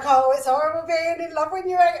 He was like, oh, it's horrible being in love when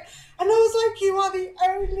you're 8. And I was like, you are the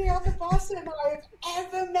only other person I've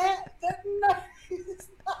ever met that knows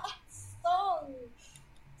that song.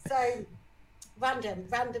 So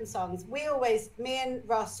random songs. Me and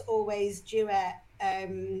Russ always duet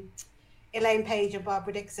Elaine Page and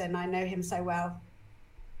Barbara Dixon. I know him so well.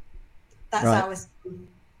 That's right. Our song.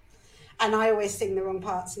 And I always sing the wrong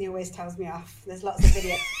parts, and he always tells me off. There's lots of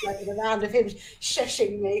videos floating around of him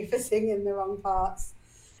shushing me for singing the wrong parts.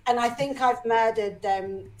 And I think I've murdered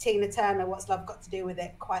Tina Turner, What's Love Got to Do With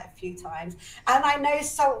It, quite a few times. And I know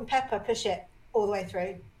Salt and Pepper, Push It, all the way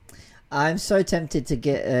through. I'm so tempted to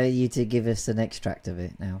get you to give us an extract of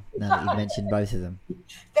it now that you've mentioned both of them.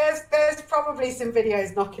 There's probably some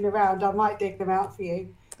videos knocking around. I might dig them out for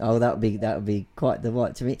you. Oh, that would be quite the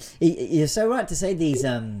right to me. You're so right to say these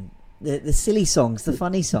the silly songs, the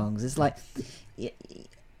funny songs. It's like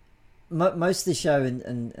most of the show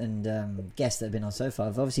and guests that have been on so far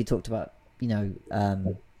have obviously talked about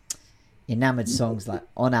enamored songs like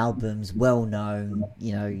on albums, well known.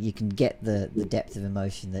 You can get the depth of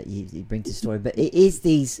emotion that you bring to the story, but it is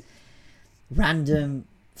these random,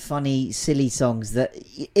 funny, silly songs that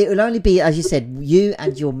it will only be, as you said, you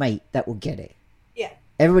and your mate that will get it. Yeah.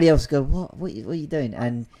 Everybody else go, what are you doing?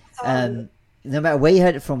 And no matter where you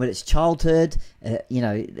heard it from, whether it's childhood,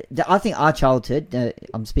 I think our childhood,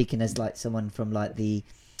 I'm speaking as like someone from like the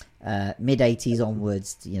mid 80s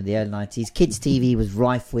onwards, the early 90s, kids TV was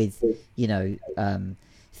rife with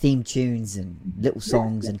theme tunes and little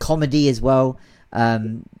songs and comedy as well,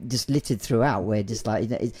 just littered throughout, where just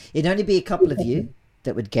like it'd only be a couple of you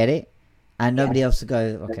that would get it, and nobody else would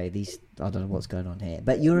go, okay, I don't know what's going on here,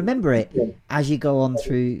 but you remember it as you go on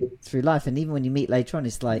through life. And even when you meet later on,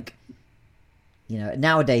 it's like,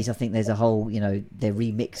 nowadays I think there's a whole, they're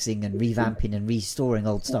remixing and revamping and restoring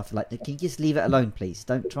old stuff. Like, can you just leave it alone, please?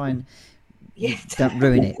 Don't try and don't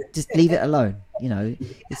ruin it. Just leave it alone.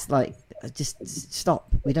 It's like, just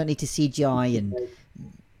stop. We don't need to CGI and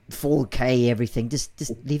 4K everything. Just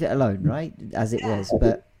leave it alone, right? As it was.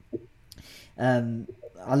 But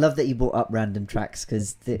I love that you brought up random tracks,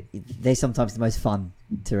 because they're sometimes the most fun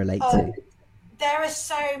to relate to. There are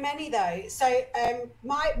so many though. So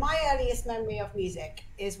my earliest memory of music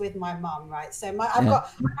is with my mum, right? So I've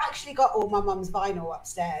actually got all my mum's vinyl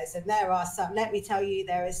upstairs, and there are some. Let me tell you,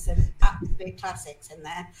 there is some absolute classics in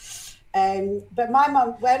there. But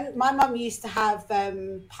when my mum used to have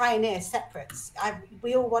Pioneer separates,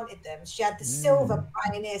 we all wanted them. She had the silver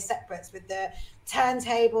Pioneer separates with the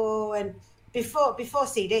turntable, and before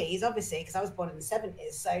CDs, obviously, because I was born in the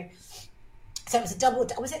 70s. So it was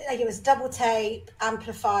it was a double tape,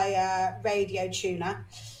 amplifier, radio tuner,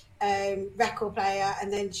 record player,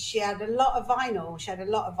 and then she had a lot of vinyl. She had a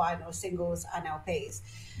lot of vinyl singles and LPs.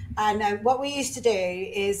 And what we used to do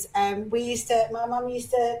is my mum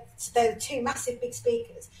used to, there were two massive big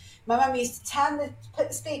speakers. My mum used to put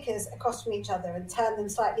the speakers across from each other and turn them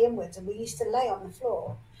slightly inwards, and we used to lay on the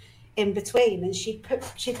floor in between, and she'd put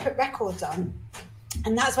records on.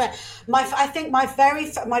 And that's where I think my very,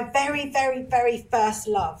 very, very first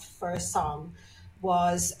love for a song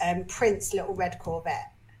was Prince's Little Red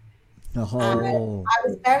Corvette. Oh. I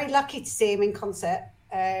was very lucky to see him in concert.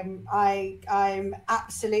 I'm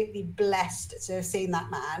absolutely blessed to have seen that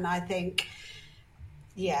man. I think,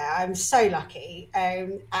 I'm so lucky.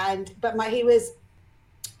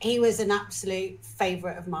 He was an absolute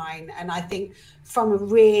favourite of mine, and I think from a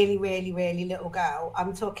really, really, really little girl,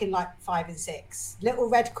 I'm talking like 5 and 6, Little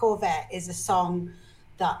Red Corvette is a song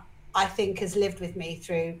that I think has lived with me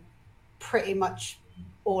through pretty much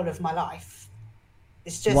all of my life.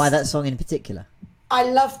 It's just, why that song in particular? I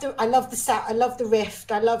love the sound, I love the riff,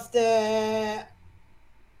 I love I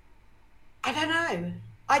don't know.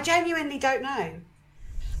 I genuinely don't know.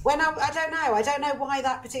 I don't know why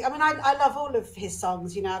that particular. I mean, I love all of his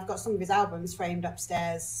songs. I've got some of his albums framed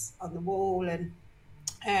upstairs on the wall, and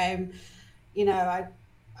I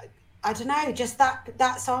don't know, just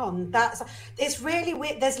that song. It's really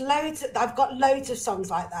weird. There's I've got loads of songs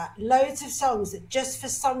like that. Loads of songs that just for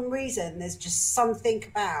some reason there's just something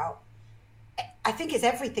about. I think it's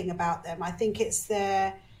everything about them. I think it's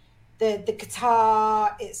the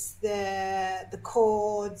guitar. It's the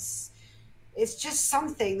chords. It's just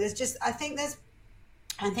something. I think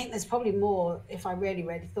there's probably more if I really,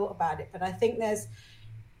 really thought about it. But I think there's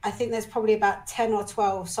probably about 10 or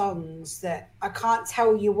 12 songs that I can't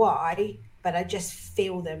tell you why, but I just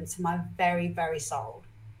feel them to my very, very soul.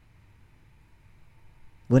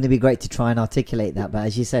 Wouldn't it be great to try and articulate that? But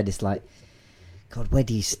as you said, it's like, God, where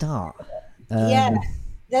do you start?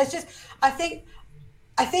 There's just, I think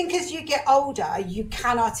as you get older, you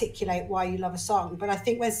can articulate why you love a song. But I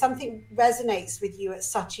think when something resonates with you at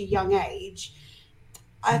such a young age,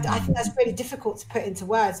 I think that's really difficult to put into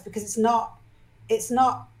words, because it's not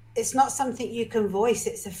something you can voice.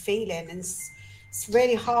 It's a feeling, and it's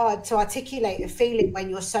really hard to articulate a feeling when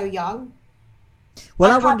you're so young.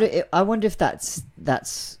 Well, I wonder if that's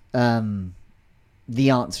the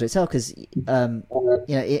answer itself, because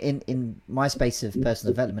in my space of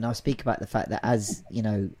personal development, I speak about the fact that as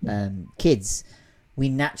kids, we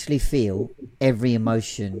naturally feel every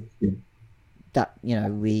emotion that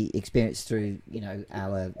we experience through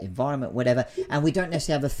our environment, whatever, and we don't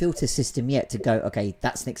necessarily have a filter system yet to go, okay,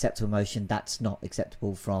 that's an acceptable emotion, that's not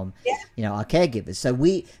acceptable from our caregivers. So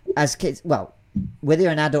we as kids, well, whether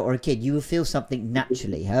you're an adult or a kid, you will feel something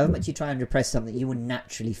naturally. However much you try and repress something, you will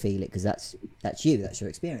naturally feel it because that's you, that's your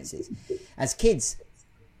experiences. As kids,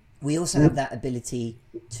 we also have that ability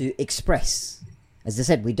to express. As I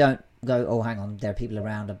said, we don't go, oh, hang on, there are people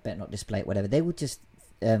around, I better not display it, whatever. They will just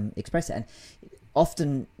express it. And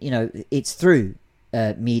often, it's through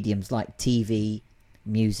mediums like TV,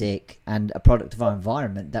 music, and a product of our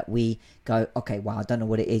environment that we go, okay, wow, I don't know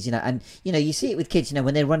what it is, and you see it with kids,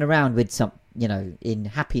 when they run around with some, in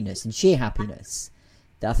happiness, in sheer happiness,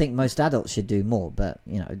 that I think most adults should do more, but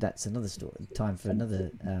that's another story, time for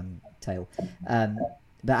another tale.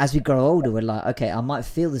 But as we grow older, we're like, okay, I might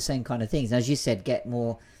feel the same kind of things, and as you said, get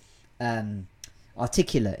more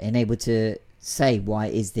articulate and able to say why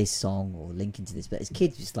is this song or link into this. But as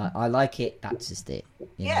kids, it's like, I like it, that's just it.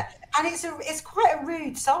 Yeah, and it's quite a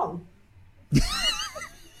rude song.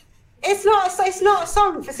 it's not a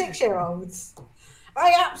song for 6-year-olds.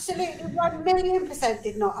 I absolutely 1,000,000%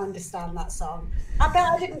 did not understand that song. I bet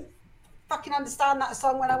I didn't fucking understand that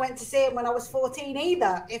song when I went to see it when I was 14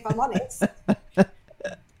 either, if I'm honest.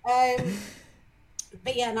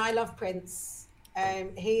 But yeah, and I love Prince.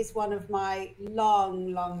 He's one of my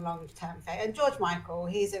long term favorite, and George Michael,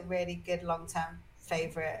 he's a really good long term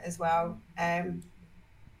favorite as well. And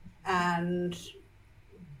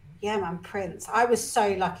yeah, man, Prince. I was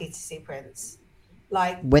so lucky to see Prince.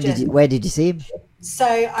 Like, where did you see him? So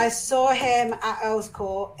I saw him at Earl's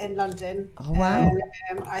Court in London. Oh wow!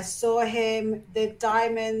 I saw him the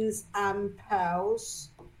Diamonds and Pearls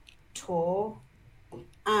tour.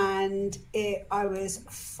 And I was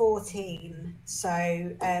 14,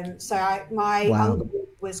 so my uncle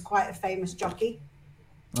was quite a famous jockey.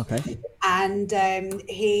 Okay. And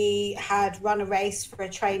he had run a race for a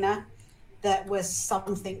trainer that was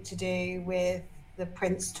something to do with the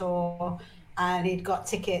Prince tour, and he'd got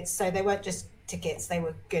tickets. So they weren't just tickets; they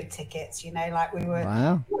were good tickets. Like we were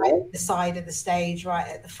right at the side of the stage, right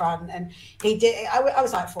at the front. And he did. I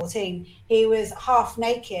was like 14. He was half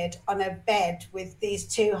naked on a bed with these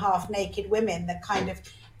two half naked women that kind of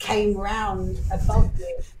came round above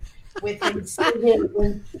you with him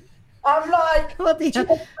singing. I'm like,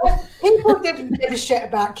 people didn't give a shit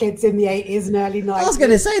about kids in the 80s and early 90s. I was going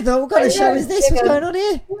to say, though, what kind of show is this? What's going on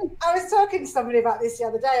here? I was talking to somebody about this the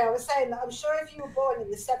other day. I was saying that I'm sure if you were born in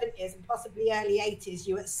the 70s and possibly early 80s,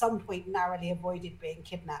 you at some point narrowly avoided being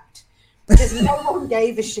kidnapped. Because no one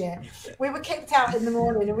gave a shit. We were kicked out in the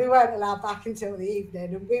morning and we weren't allowed back until the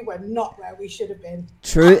evening, and we were not where we should have been.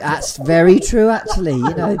 True, that's very true, actually.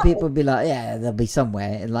 People would be like, yeah, they'll be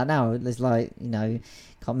somewhere. And like now, it's like,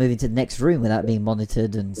 can't move into the next room without being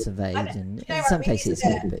monitored and surveyed. And in some cases it's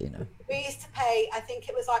good, but we used to pay, I think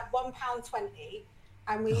it was like £1.20,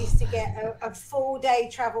 and we used to get a full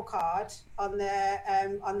day travel card on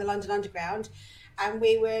the London Underground, and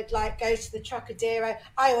we would like go to the Trocadero.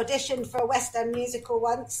 I auditioned for a West End musical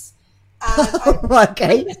once.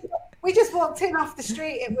 Okay. We just walked in off the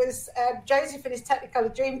street. It was Joseph and his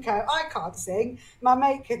Technicolor Dreamcoat. I can't sing. My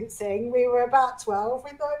mate couldn't sing. We were about 12. We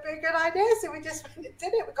thought it'd be a good idea, so we just did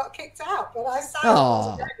it. We got kicked out, but I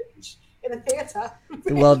sang in a theatre.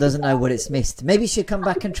 The world doesn't know what it's missed. Maybe you should come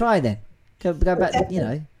back and try then. Go back,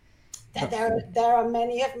 There are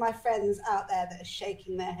many of my friends out there that are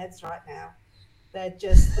shaking their heads right now. They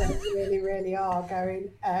really, really are going,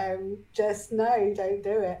 just no, don't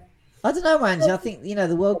do it. I don't know, Angie. I think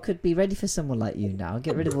the world could be ready for someone like you now.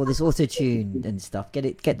 Get rid of all this auto-tune and stuff.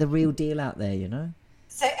 Get the real deal out there.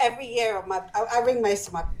 So every year I ring most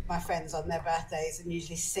of my friends on their birthdays and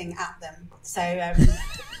usually sing at them. So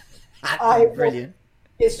brilliant.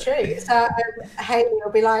 It's true. So Hayley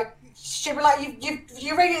will be like, she'll be like,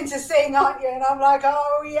 you're ringing to sing, aren't you? And I'm like,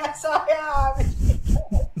 oh yes, I am.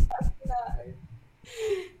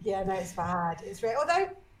 No, it's bad. It's real. Although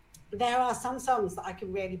there are some songs that I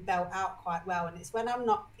can really belt out quite well, and it's when I'm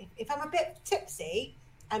not, if I'm a bit tipsy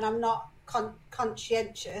and I'm not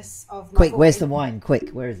conscientious of my quick voice. Where's the wine? Quick,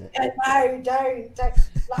 where is it? No, don't.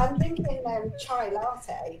 Like, I'm drinking chai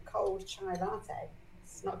latte, cold chai latte.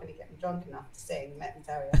 It's not going to get me drunk enough to sing, let me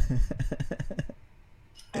tell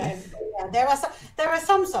you. There are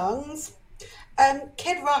some songs.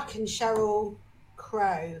 Kid Rock and Sheryl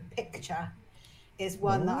Crow, Picture, is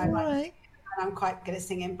one that I like. And I'm quite good at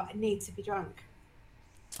singing, but I need to be drunk.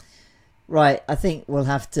 Right, I think we'll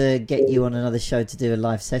have to get you on another show to do a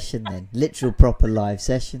live session then. Literal proper live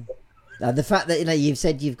session. The fact that you've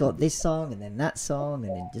said you've got this song and then that song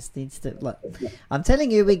and then just needs to I'm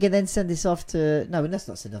telling you, we can then send this off to let's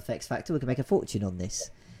not send off X Factor. We can make a fortune on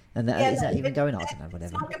this. And is that even going on? I don't know, whatever.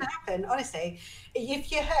 It's not going to happen, honestly.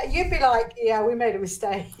 If you heard, you'd be like, yeah, we made a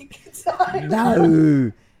mistake.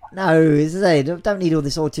 No. No, they don't need all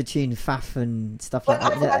this auto-tune faff and stuff like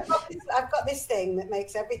that. I've got this thing that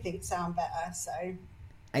makes everything sound better. So,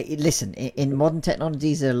 listen, in modern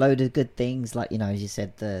technologies, there are a load of good things, like, you know, as you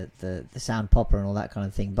said, the sound popper and all that kind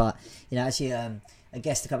of thing. But, you know, actually, a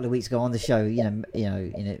guest a couple of weeks ago on the show,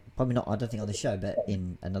 probably not, I don't think on the show, but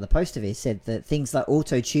in another post of it, said that things like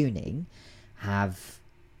auto-tuning have,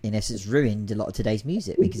 in essence, ruined a lot of today's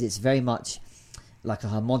music, because it's very much like a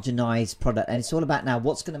homogenized product, and it's all about now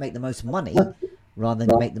what's going to make the most money rather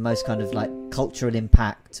than make the most kind of like cultural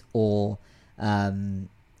impact or lasting.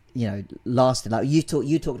 Like you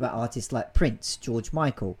talked about artists like Prince, George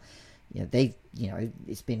Michael.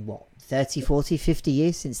 It's been what, 30, 40, 50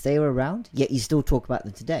 years since they were around, yet you still talk about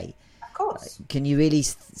them today. Of course. Can you really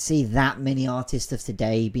see that many artists of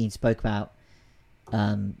today being spoke about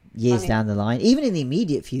years down the line, even in the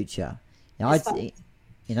immediate future? I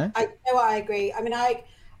know what, I agree. I mean, I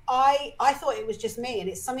thought it was just me, and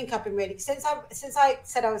it's something I've been really, since I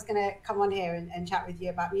said I was going to come on here and chat with you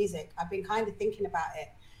about music, I've been kind of thinking about it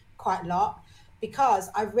quite a lot, because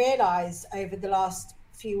I've realized over the last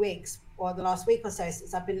few weeks, or the last week or so,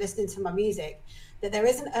 since I've been listening to my music, that there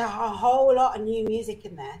isn't a whole lot of new music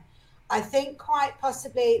in there. I think quite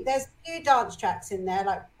possibly there's a few dance tracks in there,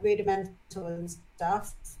 like Rudimental and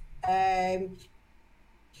stuff.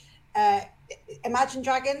 Imagine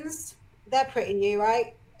Dragons, they're pretty new,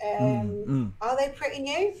 right? Are they pretty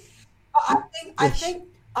new? But I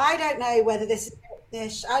don't know whether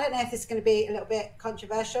I don't know if this is going to be a little bit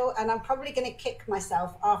controversial, and I'm probably going to kick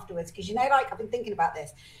myself afterwards, because like I've been thinking about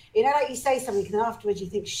this. Like you say something and afterwards you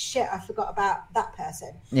think, shit, I forgot about that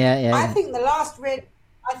person. Yeah. I think the last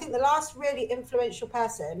really influential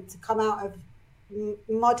person to come out of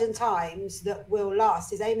modern times that will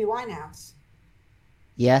last is Amy Winehouse.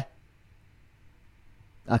 Yeah.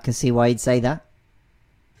 I can see why you'd say that.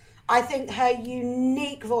 I think her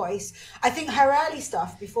unique voice, I think her early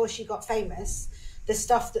stuff before she got famous, the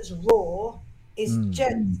stuff that's raw, is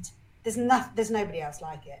just, there's nobody else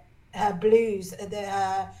like it. Her blues,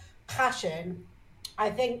 her passion,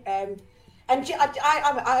 I think, and I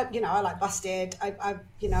like Busted. I've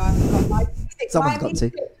got my someone's got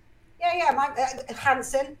to. Yeah,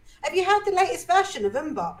 Hanson. Have you heard the latest version of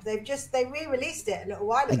Mbop? They re-released it a little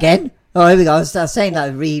while ago. Again? Oh, here we go. I was saying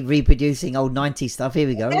that reproducing old 90s stuff. Here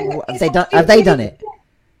we go. Yeah, have they done it?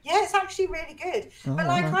 Yeah, it's actually really good. But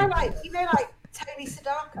I like Tony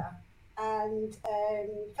Sedaka and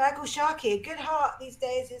Fergal Sharkey. A good heart these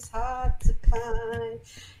days is hard to find.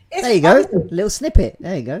 There you go. A little snippet.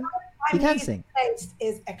 There you go. You can sing. My taste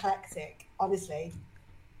is eclectic, honestly.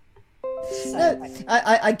 So, no,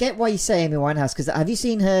 I get why you say Amy Winehouse, because have you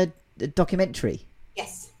seen her documentary?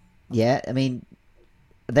 Yes. Yeah, I mean,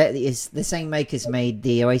 that is the same makers made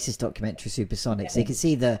the Oasis documentary Supersonic, so you can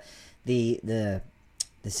see the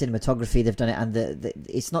cinematography they've done it, and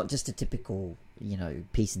it's not just a typical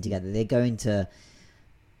piecing together. They go into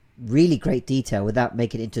really great detail without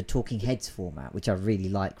making it into talking heads format, which I really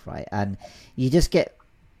like, right? And you just get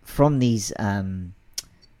from these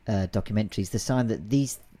documentaries the sign that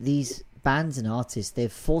these bands and artists, they're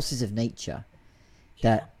forces of nature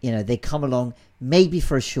that they come along maybe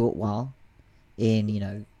for a short while,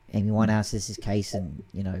 in Amy Winehouse's case, and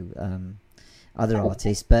other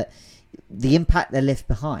artists, but the impact they left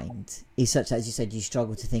behind is such that, as you said, you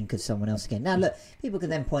struggle to think of someone else again. Now look, people can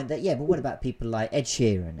then point that, but what about people like Ed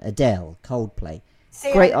Sheeran, Adele, Coldplay?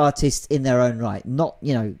 Great artists in their own right. Not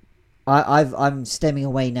I'm stemming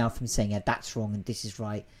away now from saying that's wrong and this is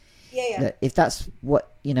right. Look, if that's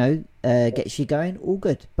what gets you going, all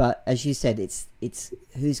good. But as you said, it's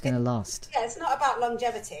who's going to last. Yeah, it's not about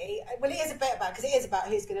longevity. Well, it is a bit about, because it is about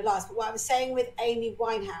who's going to last. But what I was saying with Amy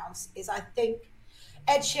Winehouse is, I think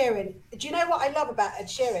Ed Sheeran. Do you know what I love about Ed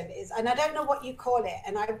Sheeran is, and I don't know what you call it.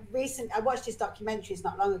 And I watched his documentaries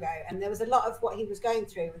not long ago, and there was a lot of what he was going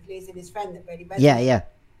through with losing his friend that really resonated. Yeah.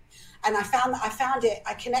 And I found it.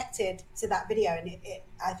 I connected to that video, and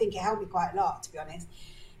I think it helped me quite a lot, to be honest.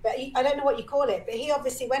 But I don't know what you call it. But he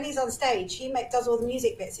obviously, when he's on stage, he does all the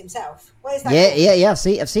music bits himself. What is that? Yeah.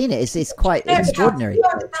 I've seen it. It's quite extraordinary.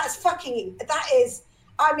 That is.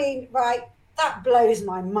 I mean, right? That blows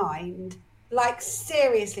my mind. Like,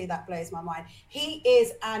 seriously, that blows my mind. He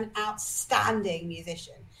is an outstanding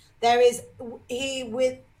musician. But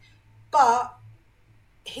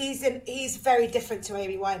he's very different to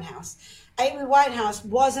Amy Winehouse. Amy Winehouse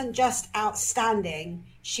wasn't just outstanding.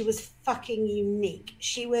 She was fucking unique.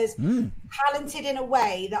 She was talented in a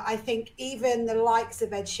way that I think even the likes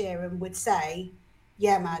of Ed Sheeran would say,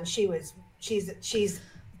 yeah, man, she's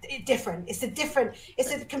different. It's a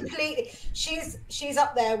complete. She's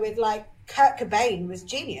up there with like Kurt Cobain was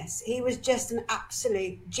genius. He was just an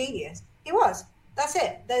absolute genius. He was. That's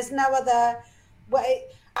it. There's no other way.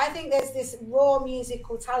 I think there's this raw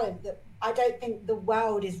musical talent that I don't think the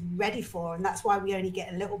world is ready for, and that's why we only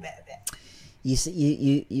get a little bit of it. You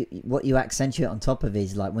see, you what you accentuate on top of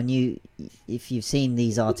is like if you've seen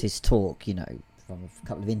these artists talk, you know, from a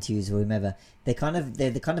couple of interviews or whomever,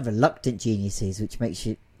 they're the kind of reluctant geniuses, which makes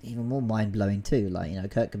it even more mind blowing too. Like, you know,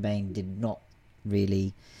 Kurt Cobain did not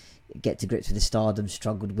really get to grips with the stardom,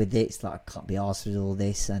 struggled with it. It's like, I can't be arsed with all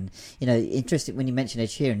this. And, you know, interesting when you mentioned Ed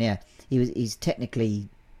Sheeran, yeah, he's technically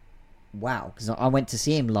wow, because I went to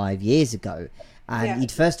see him live years ago, and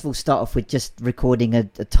he'd first of all start off with just recording a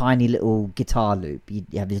tiny little guitar loop. You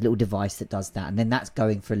have his little device that does that, and then that's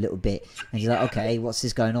going for a little bit, and you're like, okay, what's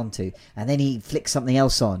this going on to? And then he flicks something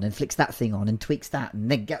else on and flicks that thing on and tweaks that,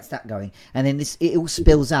 and then gets that going, and then it all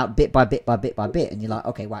spills out bit by bit by bit by bit, and you're like,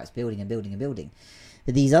 okay, wow, it's building and building and building.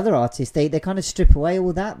 But these other artists, they kind of strip away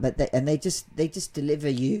all that, but they just deliver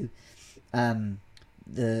you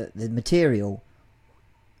the material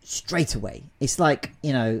straight away. It's like,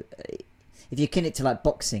 you know, if you akin it to like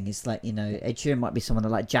boxing, it's like, you know, Ed Sheeran might be someone that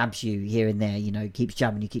like jabs you here and there, you know, keeps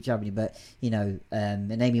jabbing you, but, you know,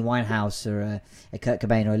 an Amy Winehouse or a Kurt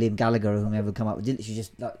Cobain or a Liam Gallagher or whomever will come up with it, literally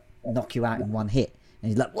just like knock you out in one hit, and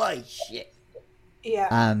he's like, whoa, shit.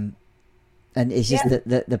 Yeah. And it's just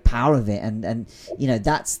the power of it, and you know,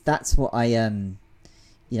 that's what I you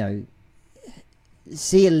know,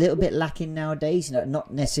 see a little bit lacking nowadays. You know,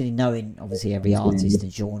 not necessarily knowing obviously every artist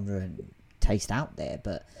and genre and taste out there,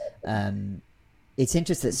 but it's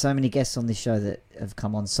interesting that so many guests on this show that have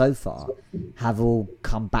come on so far have all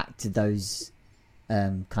come back to those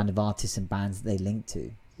kind of artists and bands that they link to.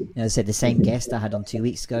 You know, as I said, the same guest I had on 2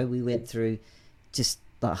 weeks ago, we went through just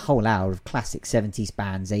like a whole hour of classic 70s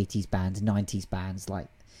bands, 80s bands, 90s bands. Like,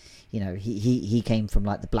 you know, he came from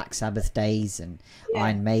like the Black Sabbath days and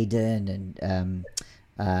Iron Maiden and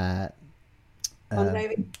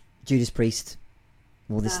Judas Priest,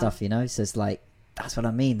 all this stuff, you know. So it's like, that's what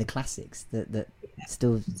I mean, the classics that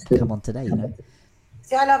still come on today, you know.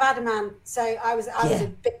 See, I love Adam. So I was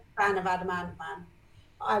a big fan of Adam, man.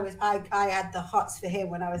 I had the hots for him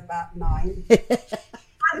when I was about 9.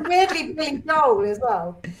 And weirdly, Billy Joel as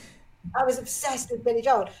well. I was obsessed with Billy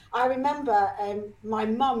Joel. I remember my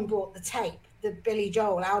mum bought the Billy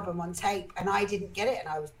Joel album on tape, and I didn't get it, and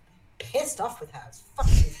I was pissed off with her. I was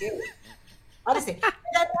fucking furious. Honestly. But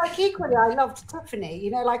then, like, equally, I loved Tiffany,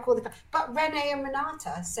 you know, like all the time. But Renee and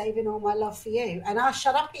Renata, Saving All My Love for You, and I'll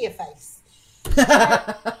Shut Up in Your Face. There's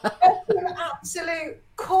some absolute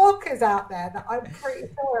corkers out there that I'm pretty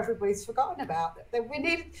sure everybody's forgotten about.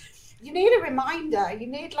 You need a reminder. You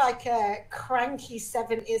need like a cranky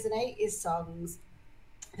 70s and 80s songs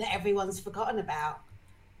that everyone's forgotten about.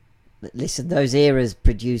 Listen, those eras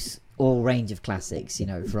produce all range of classics, you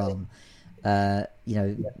know, from you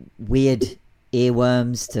know, weird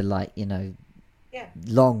earworms to like, you know,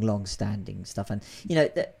 long standing stuff. And you know,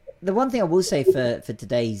 the one thing I will say for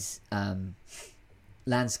today's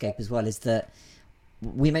landscape as well is that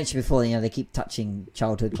we mentioned before, you know, they keep touching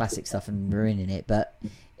childhood classic stuff and ruining it, but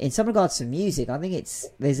in some regards to music, I think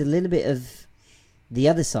there's a little bit of the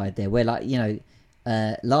other side there where, like, you know,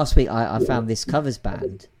 last week I found this covers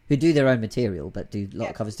band who do their own material but do a lot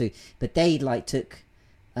of covers too, but they like took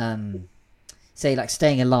say like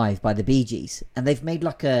Staying Alive by the Bee Gees, and they've made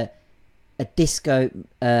like a disco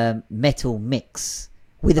metal mix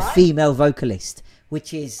with a female vocalist,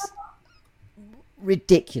 which is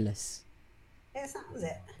ridiculous. Yes, that was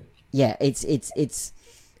it. Yeah, it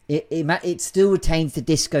still retains the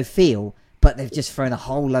disco feel, but they've just thrown a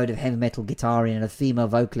whole load of heavy metal guitar in and a female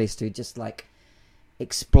vocalist who just like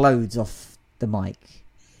explodes off the mic.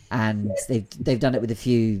 And they've done it with a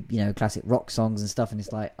few, you know, classic rock songs and stuff, and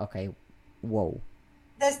it's like, okay, whoa.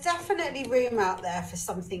 There's definitely room out there for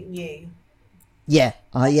something new. Yeah,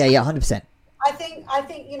 100%. I think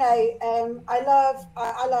you know, I love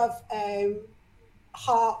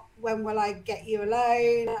Heart, When Will I Get You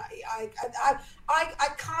Alone. I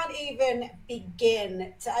can't even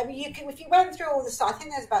begin to. I mean, you can, if you went through all the stuff. I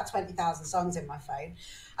think there's about 20,000 songs in my phone.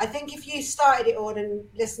 I think if you started it all and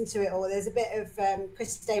listened to it all, there's a bit of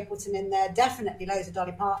Chris Stapleton in there. Definitely loads of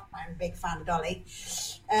Dolly Parton. I'm a big fan of Dolly.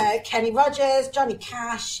 Kenny Rogers, Johnny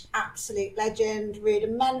Cash, absolute legend.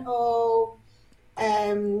 Rudimental.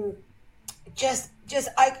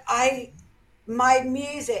 My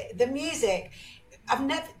music, the music.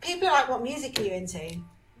 People are like, what music are you into?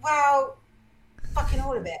 Well, fucking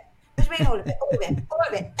all of it. What do you mean all of it? All of it, all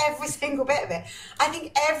of it, every single bit of it. I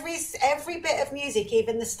think every bit of music,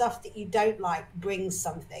 even the stuff that you don't like, brings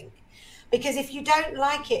something. Because if you don't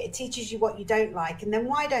like it, it teaches you what you don't like, and then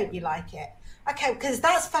why don't you like it? Okay, because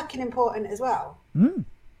that's fucking important as well.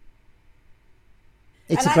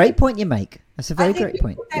 It's a great point you make. That's a very great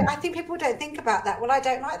point. I think people don't think about that. Well, I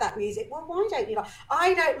don't like that music. Well, why don't you like?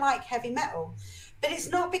 I don't like heavy metal. But it's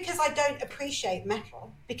not because I don't appreciate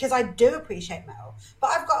metal, because I do appreciate metal.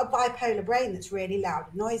 But I've got a bipolar brain that's really loud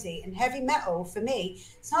and noisy. And heavy metal, for me,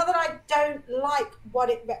 it's not that I don't like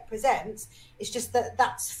what it represents. It's just that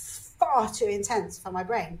that's far too intense for my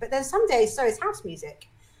brain. But then some days, so is house music.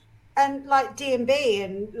 And like D&B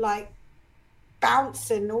and like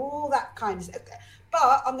bounce and all that kind of stuff.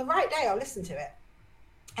 But on the right day, I'll listen to it.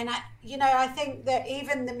 And I think that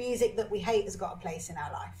even the music that we hate has got a place in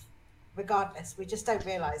our life. Regardless, we just don't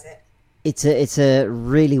realize it. It's a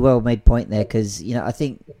really well made point there, because I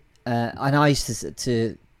think and I used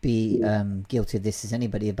to be guilty of this as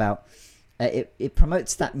anybody about it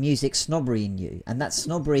promotes that music snobbery in you, and that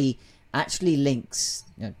snobbery actually links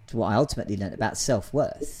to what I ultimately learned about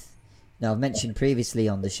self-worth. Now, I've mentioned previously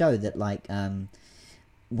on the show that like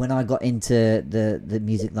when I got into the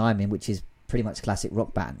music that I'm in, which is pretty much classic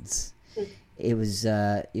rock bands, it was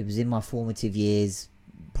in my formative years,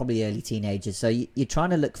 probably early teenagers. So you're trying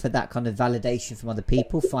to look for that kind of validation from other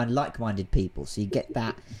people, find like-minded people, so you get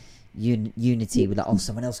that unity with like,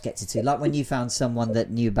 someone else gets it too. Like when you found someone that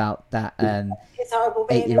knew about that it's horrible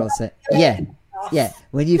 8-year-old. Yeah.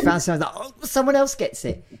 When you found someone that someone else gets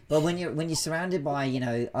it. But when you're surrounded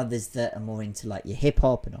by others that are more into like your hip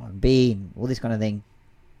hop and R&B and all this kind of thing,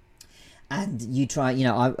 and you try,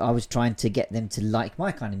 I was trying to get them to like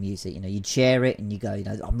my kind of music. You'd share it and you go,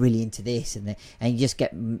 I'm really into this, and you just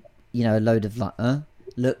get, a load of like,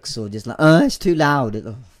 looks, or just like, it's too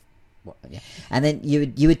loud. Yeah. And then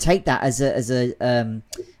you would take that as a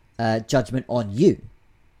judgment on you.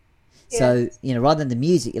 So, rather than the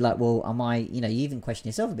music, you're like, well, am I, you even question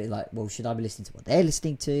yourself a bit, like, well, should I be listening to what they're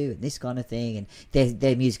listening to and this kind of thing, and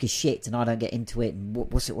their music is shit and I don't get into it, and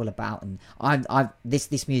what's it all about, and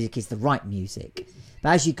this music is the right music.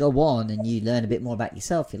 But as you go on and you learn a bit more about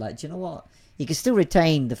yourself, you're like, do you know what? You can still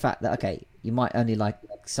retain the fact that, okay, you might only like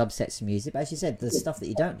subsets of music, but as you said, the stuff that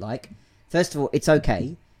you don't like, first of all, it's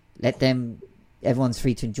okay. Everyone's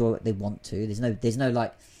free to enjoy what they want to. There's no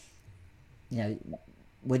like,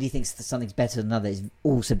 whether you think something's better than another is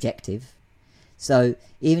all subjective. So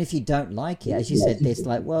even if you don't like it, as you said, there's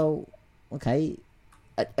like, well, okay,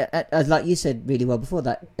 like you said really well before,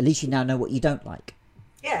 that at least you now know what you don't like.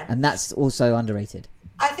 Yeah, and that's also underrated.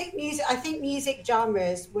 I think music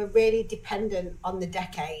genres were really dependent on the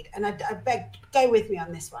decade, and I beg, go with me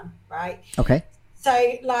on this one, right? Okay.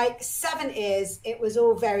 So, like 70s, it was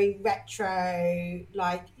all very retro.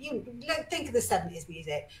 Like, you think of the 70s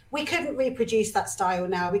music. We couldn't reproduce that style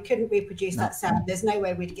now. We couldn't reproduce that sound. There's no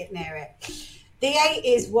way we'd get near it. The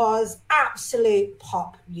 80s was absolute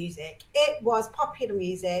pop music. It was popular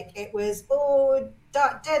music. It was all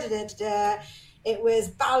da-da-da-da-da. It was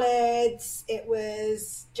ballads. It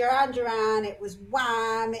was Duran Duran. It was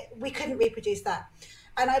Wham. We couldn't reproduce that.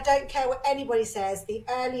 And I don't care what anybody says, the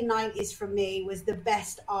early 90s for me was the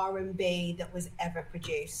best R&B that was ever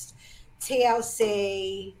produced.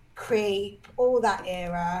 TLC, Creep, all that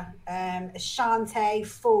era, Ashanti,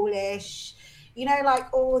 Foolish,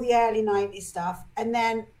 like all the early 90s stuff. And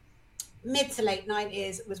then mid to late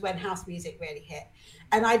 90s was when house music really hit.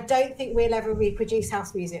 And I don't think we'll ever reproduce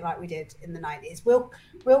house music like we did in the 90s. We'll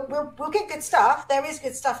get good stuff. There is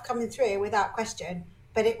good stuff coming through without question.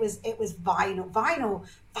 But it was vinyl.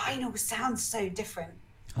 Vinyl sounds so different.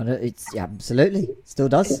 It's absolutely still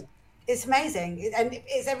does. It's amazing, and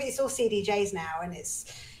it's all CDJs now, and it's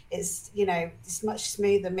much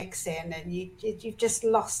smoother mixing, and you've just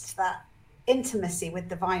lost that intimacy with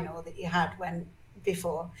the vinyl that you had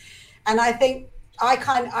before. And I think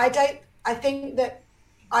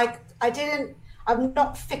I'm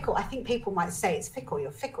not fickle. I think people might say it's fickle.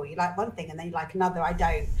 You're fickle. You like one thing and then you like another. I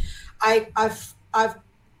don't.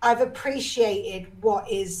 I've appreciated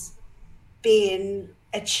what is being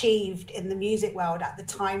achieved in the music world at the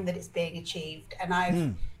time that it's being achieved, and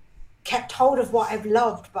I've kept hold of what I've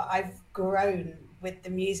loved, but I've grown with the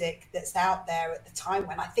music that's out there at the time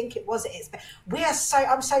when I think it was at its best.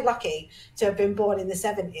 I'm so lucky to have been born in the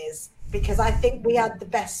 70s, because I think we had the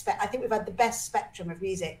best. I think we've had the best spectrum of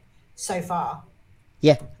music so far.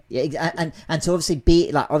 Yeah, and to obviously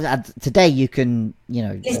be like today, you can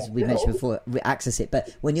as we mentioned before, access it.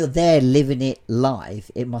 But when you're there living it live,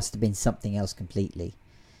 it must have been something else completely.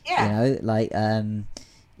 Yeah.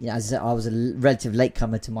 As I was a relative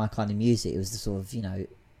latecomer to my kind of music. It was the sort of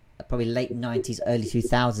probably late 90s, early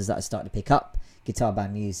 2000s that I started to pick up guitar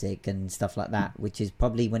band music and stuff like that, which is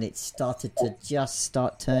probably when it started to just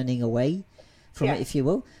start turning away from it, if you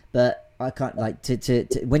will. But I can't, like, to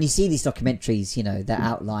when you see these documentaries, you know, that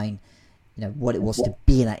outline, you know, what it was to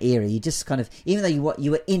be in that era, you just kind of, even though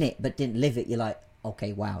you were in it but didn't live it, you're like,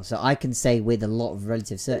 okay, wow. So I can say with a lot of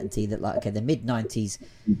relative certainty that, like, okay, the mid 90s,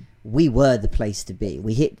 we were the place to be.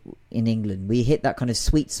 We hit, in England, we hit that kind of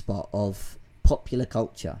sweet spot of popular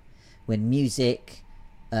culture when music,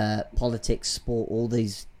 politics, sport, all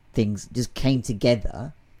these things just came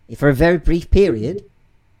together for a very brief period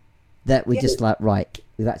that we're just like, right,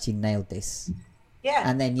 we've actually nailed this. Yeah.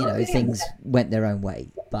 And then, you know, things went their own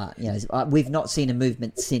way. But, you know, we've not seen a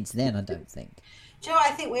movement since then, I don't think. Do you know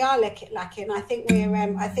what I think we are lacking? I think we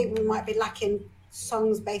might be lacking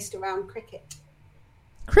songs based around cricket.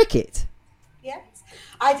 Cricket? Yes.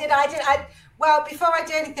 Well, before I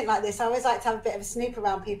do anything like this, I always like to have a bit of a snoop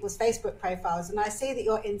around people's Facebook profiles, and I see that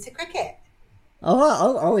you're into cricket.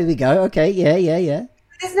 Oh, here we go. Okay, yeah.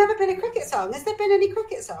 There's never been a cricket song. Has there been any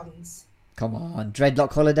cricket songs? Come on,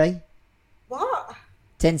 Dreadlock Holiday. What?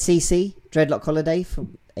 10cc, Dreadlock Holiday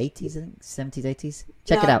from 80s, I think, 70s, 80s.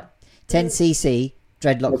 Check it out. 10cc,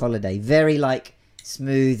 Dreadlock Holiday. Very, like,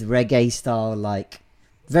 smooth reggae style, like,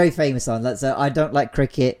 very famous song. That's I Don't Like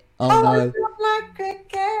Cricket. Oh no. I don't like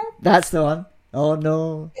cricket. That's the one. Oh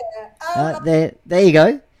no. Yeah. There you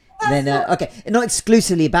go. Then okay, not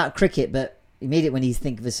exclusively about cricket, but immediately when you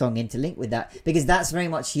think of a song interlinked with that, because that's very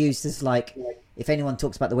much used as, like, if anyone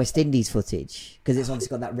talks about the West Indies footage, because it's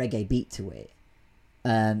obviously got that reggae beat to it.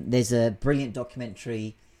 There's a brilliant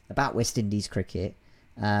documentary about West Indies cricket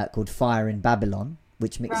called Fire in Babylon,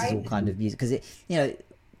 which mixes all kind of music, because it, you know,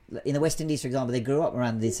 in the West Indies, for example, they grew up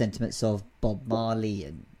around the sentiments of Bob Marley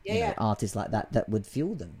and you know, artists like that would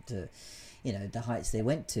fuel them to, you know, the heights they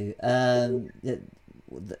went to.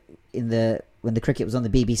 When the cricket was on the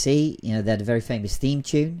BBC, you know, they had a very famous theme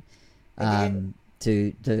tune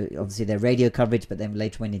to obviously their radio coverage, but then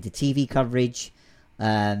later went into TV coverage.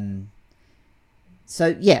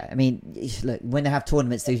 So yeah, I mean, look, when they have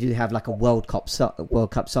tournaments, they do have like a World Cup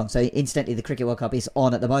song. So incidentally, the Cricket World Cup is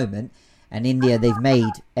on at the moment, and India, they've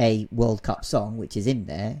made a World Cup song which is in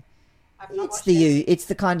there. It's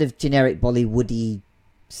the kind of generic Bollywoody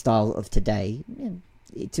style of today.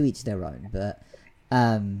 To each their own, but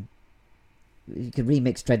you could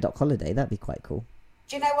remix Dreadlock Holiday. That'd be quite cool.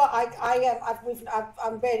 Do you know what?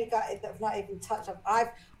 I'm really gutted that I've not even touched up.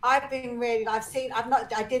 I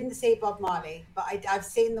didn't see Bob Marley, but I've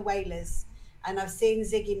seen the Wailers, and I've seen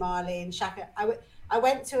Ziggy Marley and Shaka. I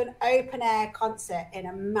went to an open air concert in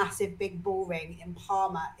a massive big bull ring in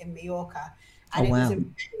Palma in Mallorca, and it was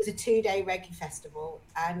a 2-day reggae festival,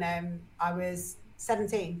 and I was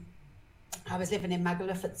 17. I was living in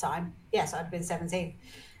Magaluf at the time. Yes, I'd been 17.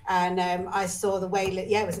 And I saw the Wailers.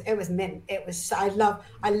 Yeah, it was mint. It was. I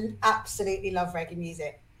absolutely love reggae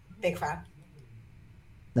music. Big fan.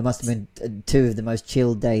 There must have been 2 of the most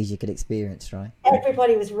chilled days you could experience, right?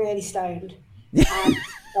 Everybody was really stoned. And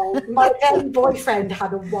my then boyfriend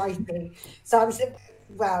had a wifey, so I was.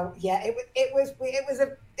 Well, yeah, it was brilliant.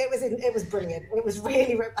 It was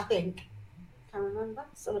really. I think. I can't remember.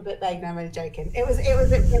 It's all a bit vague now. I'm really joking. It was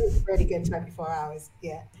really good 24 hours.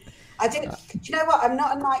 Yeah. Do you know what? I'm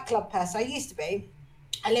not a nightclub person. I used to be.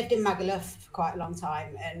 I lived in Magaluf for quite a long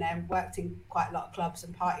time and worked in quite a lot of clubs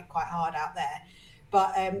and partied quite hard out there.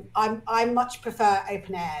 But I much prefer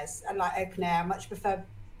open airs. I like open air. I much prefer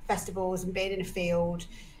festivals and being in a field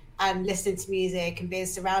and listening to music and being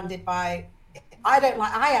surrounded by. I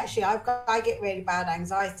get really bad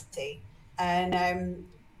anxiety, and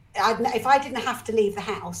if I didn't have to leave the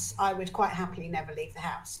house, I would quite happily never leave the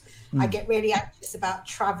house. I get really anxious about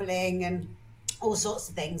traveling and all sorts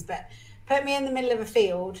of things, but put me in the middle of a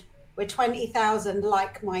field with 20,000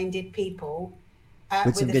 like-minded people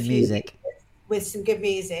with some good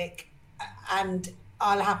music, and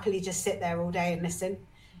I'll happily just sit there all day and listen.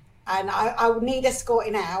 And I'll need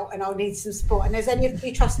escorting out, and I'll need some support. And there's only a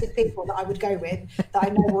few trusted people that I would go with that I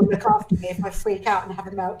know will look after me if I freak out and have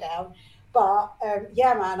a meltdown. But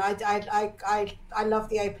yeah, man, I love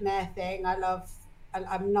the open air thing. I'm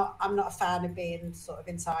not a fan of being sort of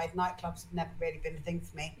inside. Nightclubs have never really been a thing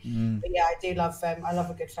for me. But yeah, I do love. I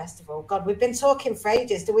love a good festival. God, we've been talking for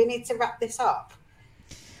ages. Do we need to wrap this up?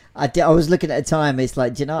 I was looking at the time. It's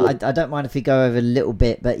like, you know, I don't mind if we go over a little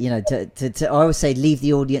bit, but you know, I always say leave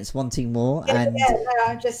the audience wanting more. I'm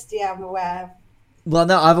aware. Well,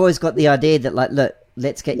 no, I've always got the idea that, like, look,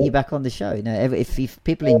 let's get you back on the show. You know, if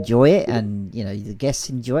people enjoy it and you know the guests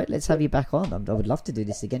enjoy it, let's have you back on. I would love to do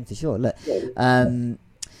this again for sure. Look, and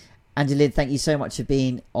Angelina, thank you so much for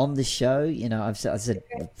being on the show. You know, I've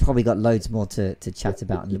probably got loads more to chat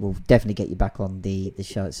about, and we'll definitely get you back on the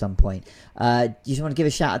show at some point. Do you just want to give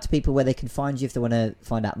a shout out to people where they can find you if they want to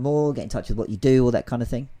find out more, get in touch with what you do, all that kind of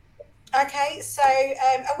thing? Okay, so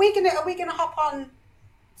are we gonna hop on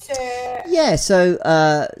to? Yeah, so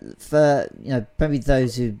for maybe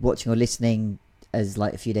those who are watching or listening as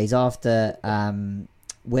like a few days after,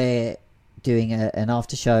 we're doing an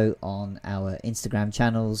after show on our Instagram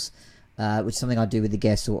channels, which is something I do with the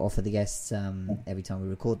guests or offer the guests every time we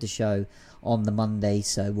record the show on the Monday.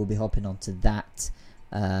 So we'll be hopping onto that,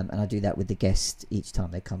 and I do that with the guests each time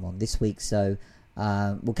they come on this week. So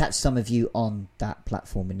we'll catch some of you on that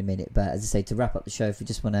platform in a minute. But as I say, to wrap up the show, if you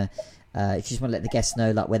just want to let the guests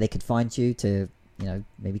know like where they could find you to,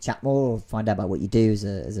 maybe chat more or find out about what you do as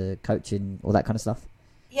a coach and all that kind of stuff.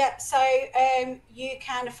 Yeah, so you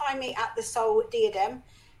can find me at the Soul Diadem,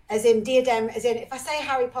 as in if I say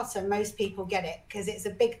Harry Potter, most people get it because it's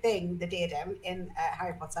a big thing, the diadem in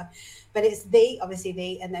Harry Potter, but it's obviously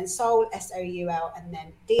the, and then Soul, Soul, and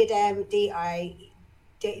then Diadem, Diadem,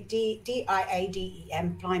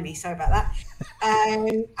 blimey, sorry about that.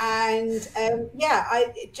 I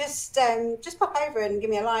just pop over and give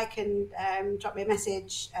me a like and drop me a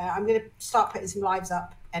message. I'm going to start putting some lives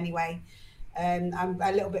up anyway. I'm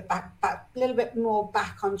a little bit more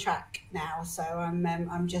back on track now, so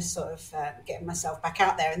I'm just sort of getting myself back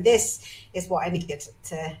out there, and this is what I needed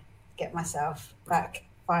to get myself back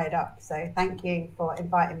fired up. So thank you for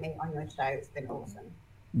inviting me on your show. It's been awesome.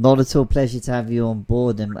 Not at all. Pleasure to have you on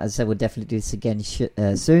board, and as I said, we'll definitely do this again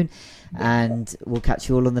soon, and we'll catch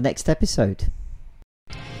you all on the next episode.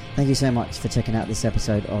 Thank you so much for checking out this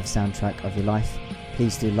episode of Soundtrack of Your Life.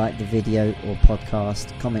 Please do like the video or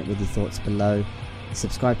podcast, comment with your thoughts below,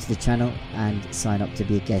 subscribe to the channel, and sign up to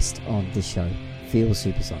be a guest on the show. Feel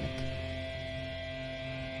supersonic.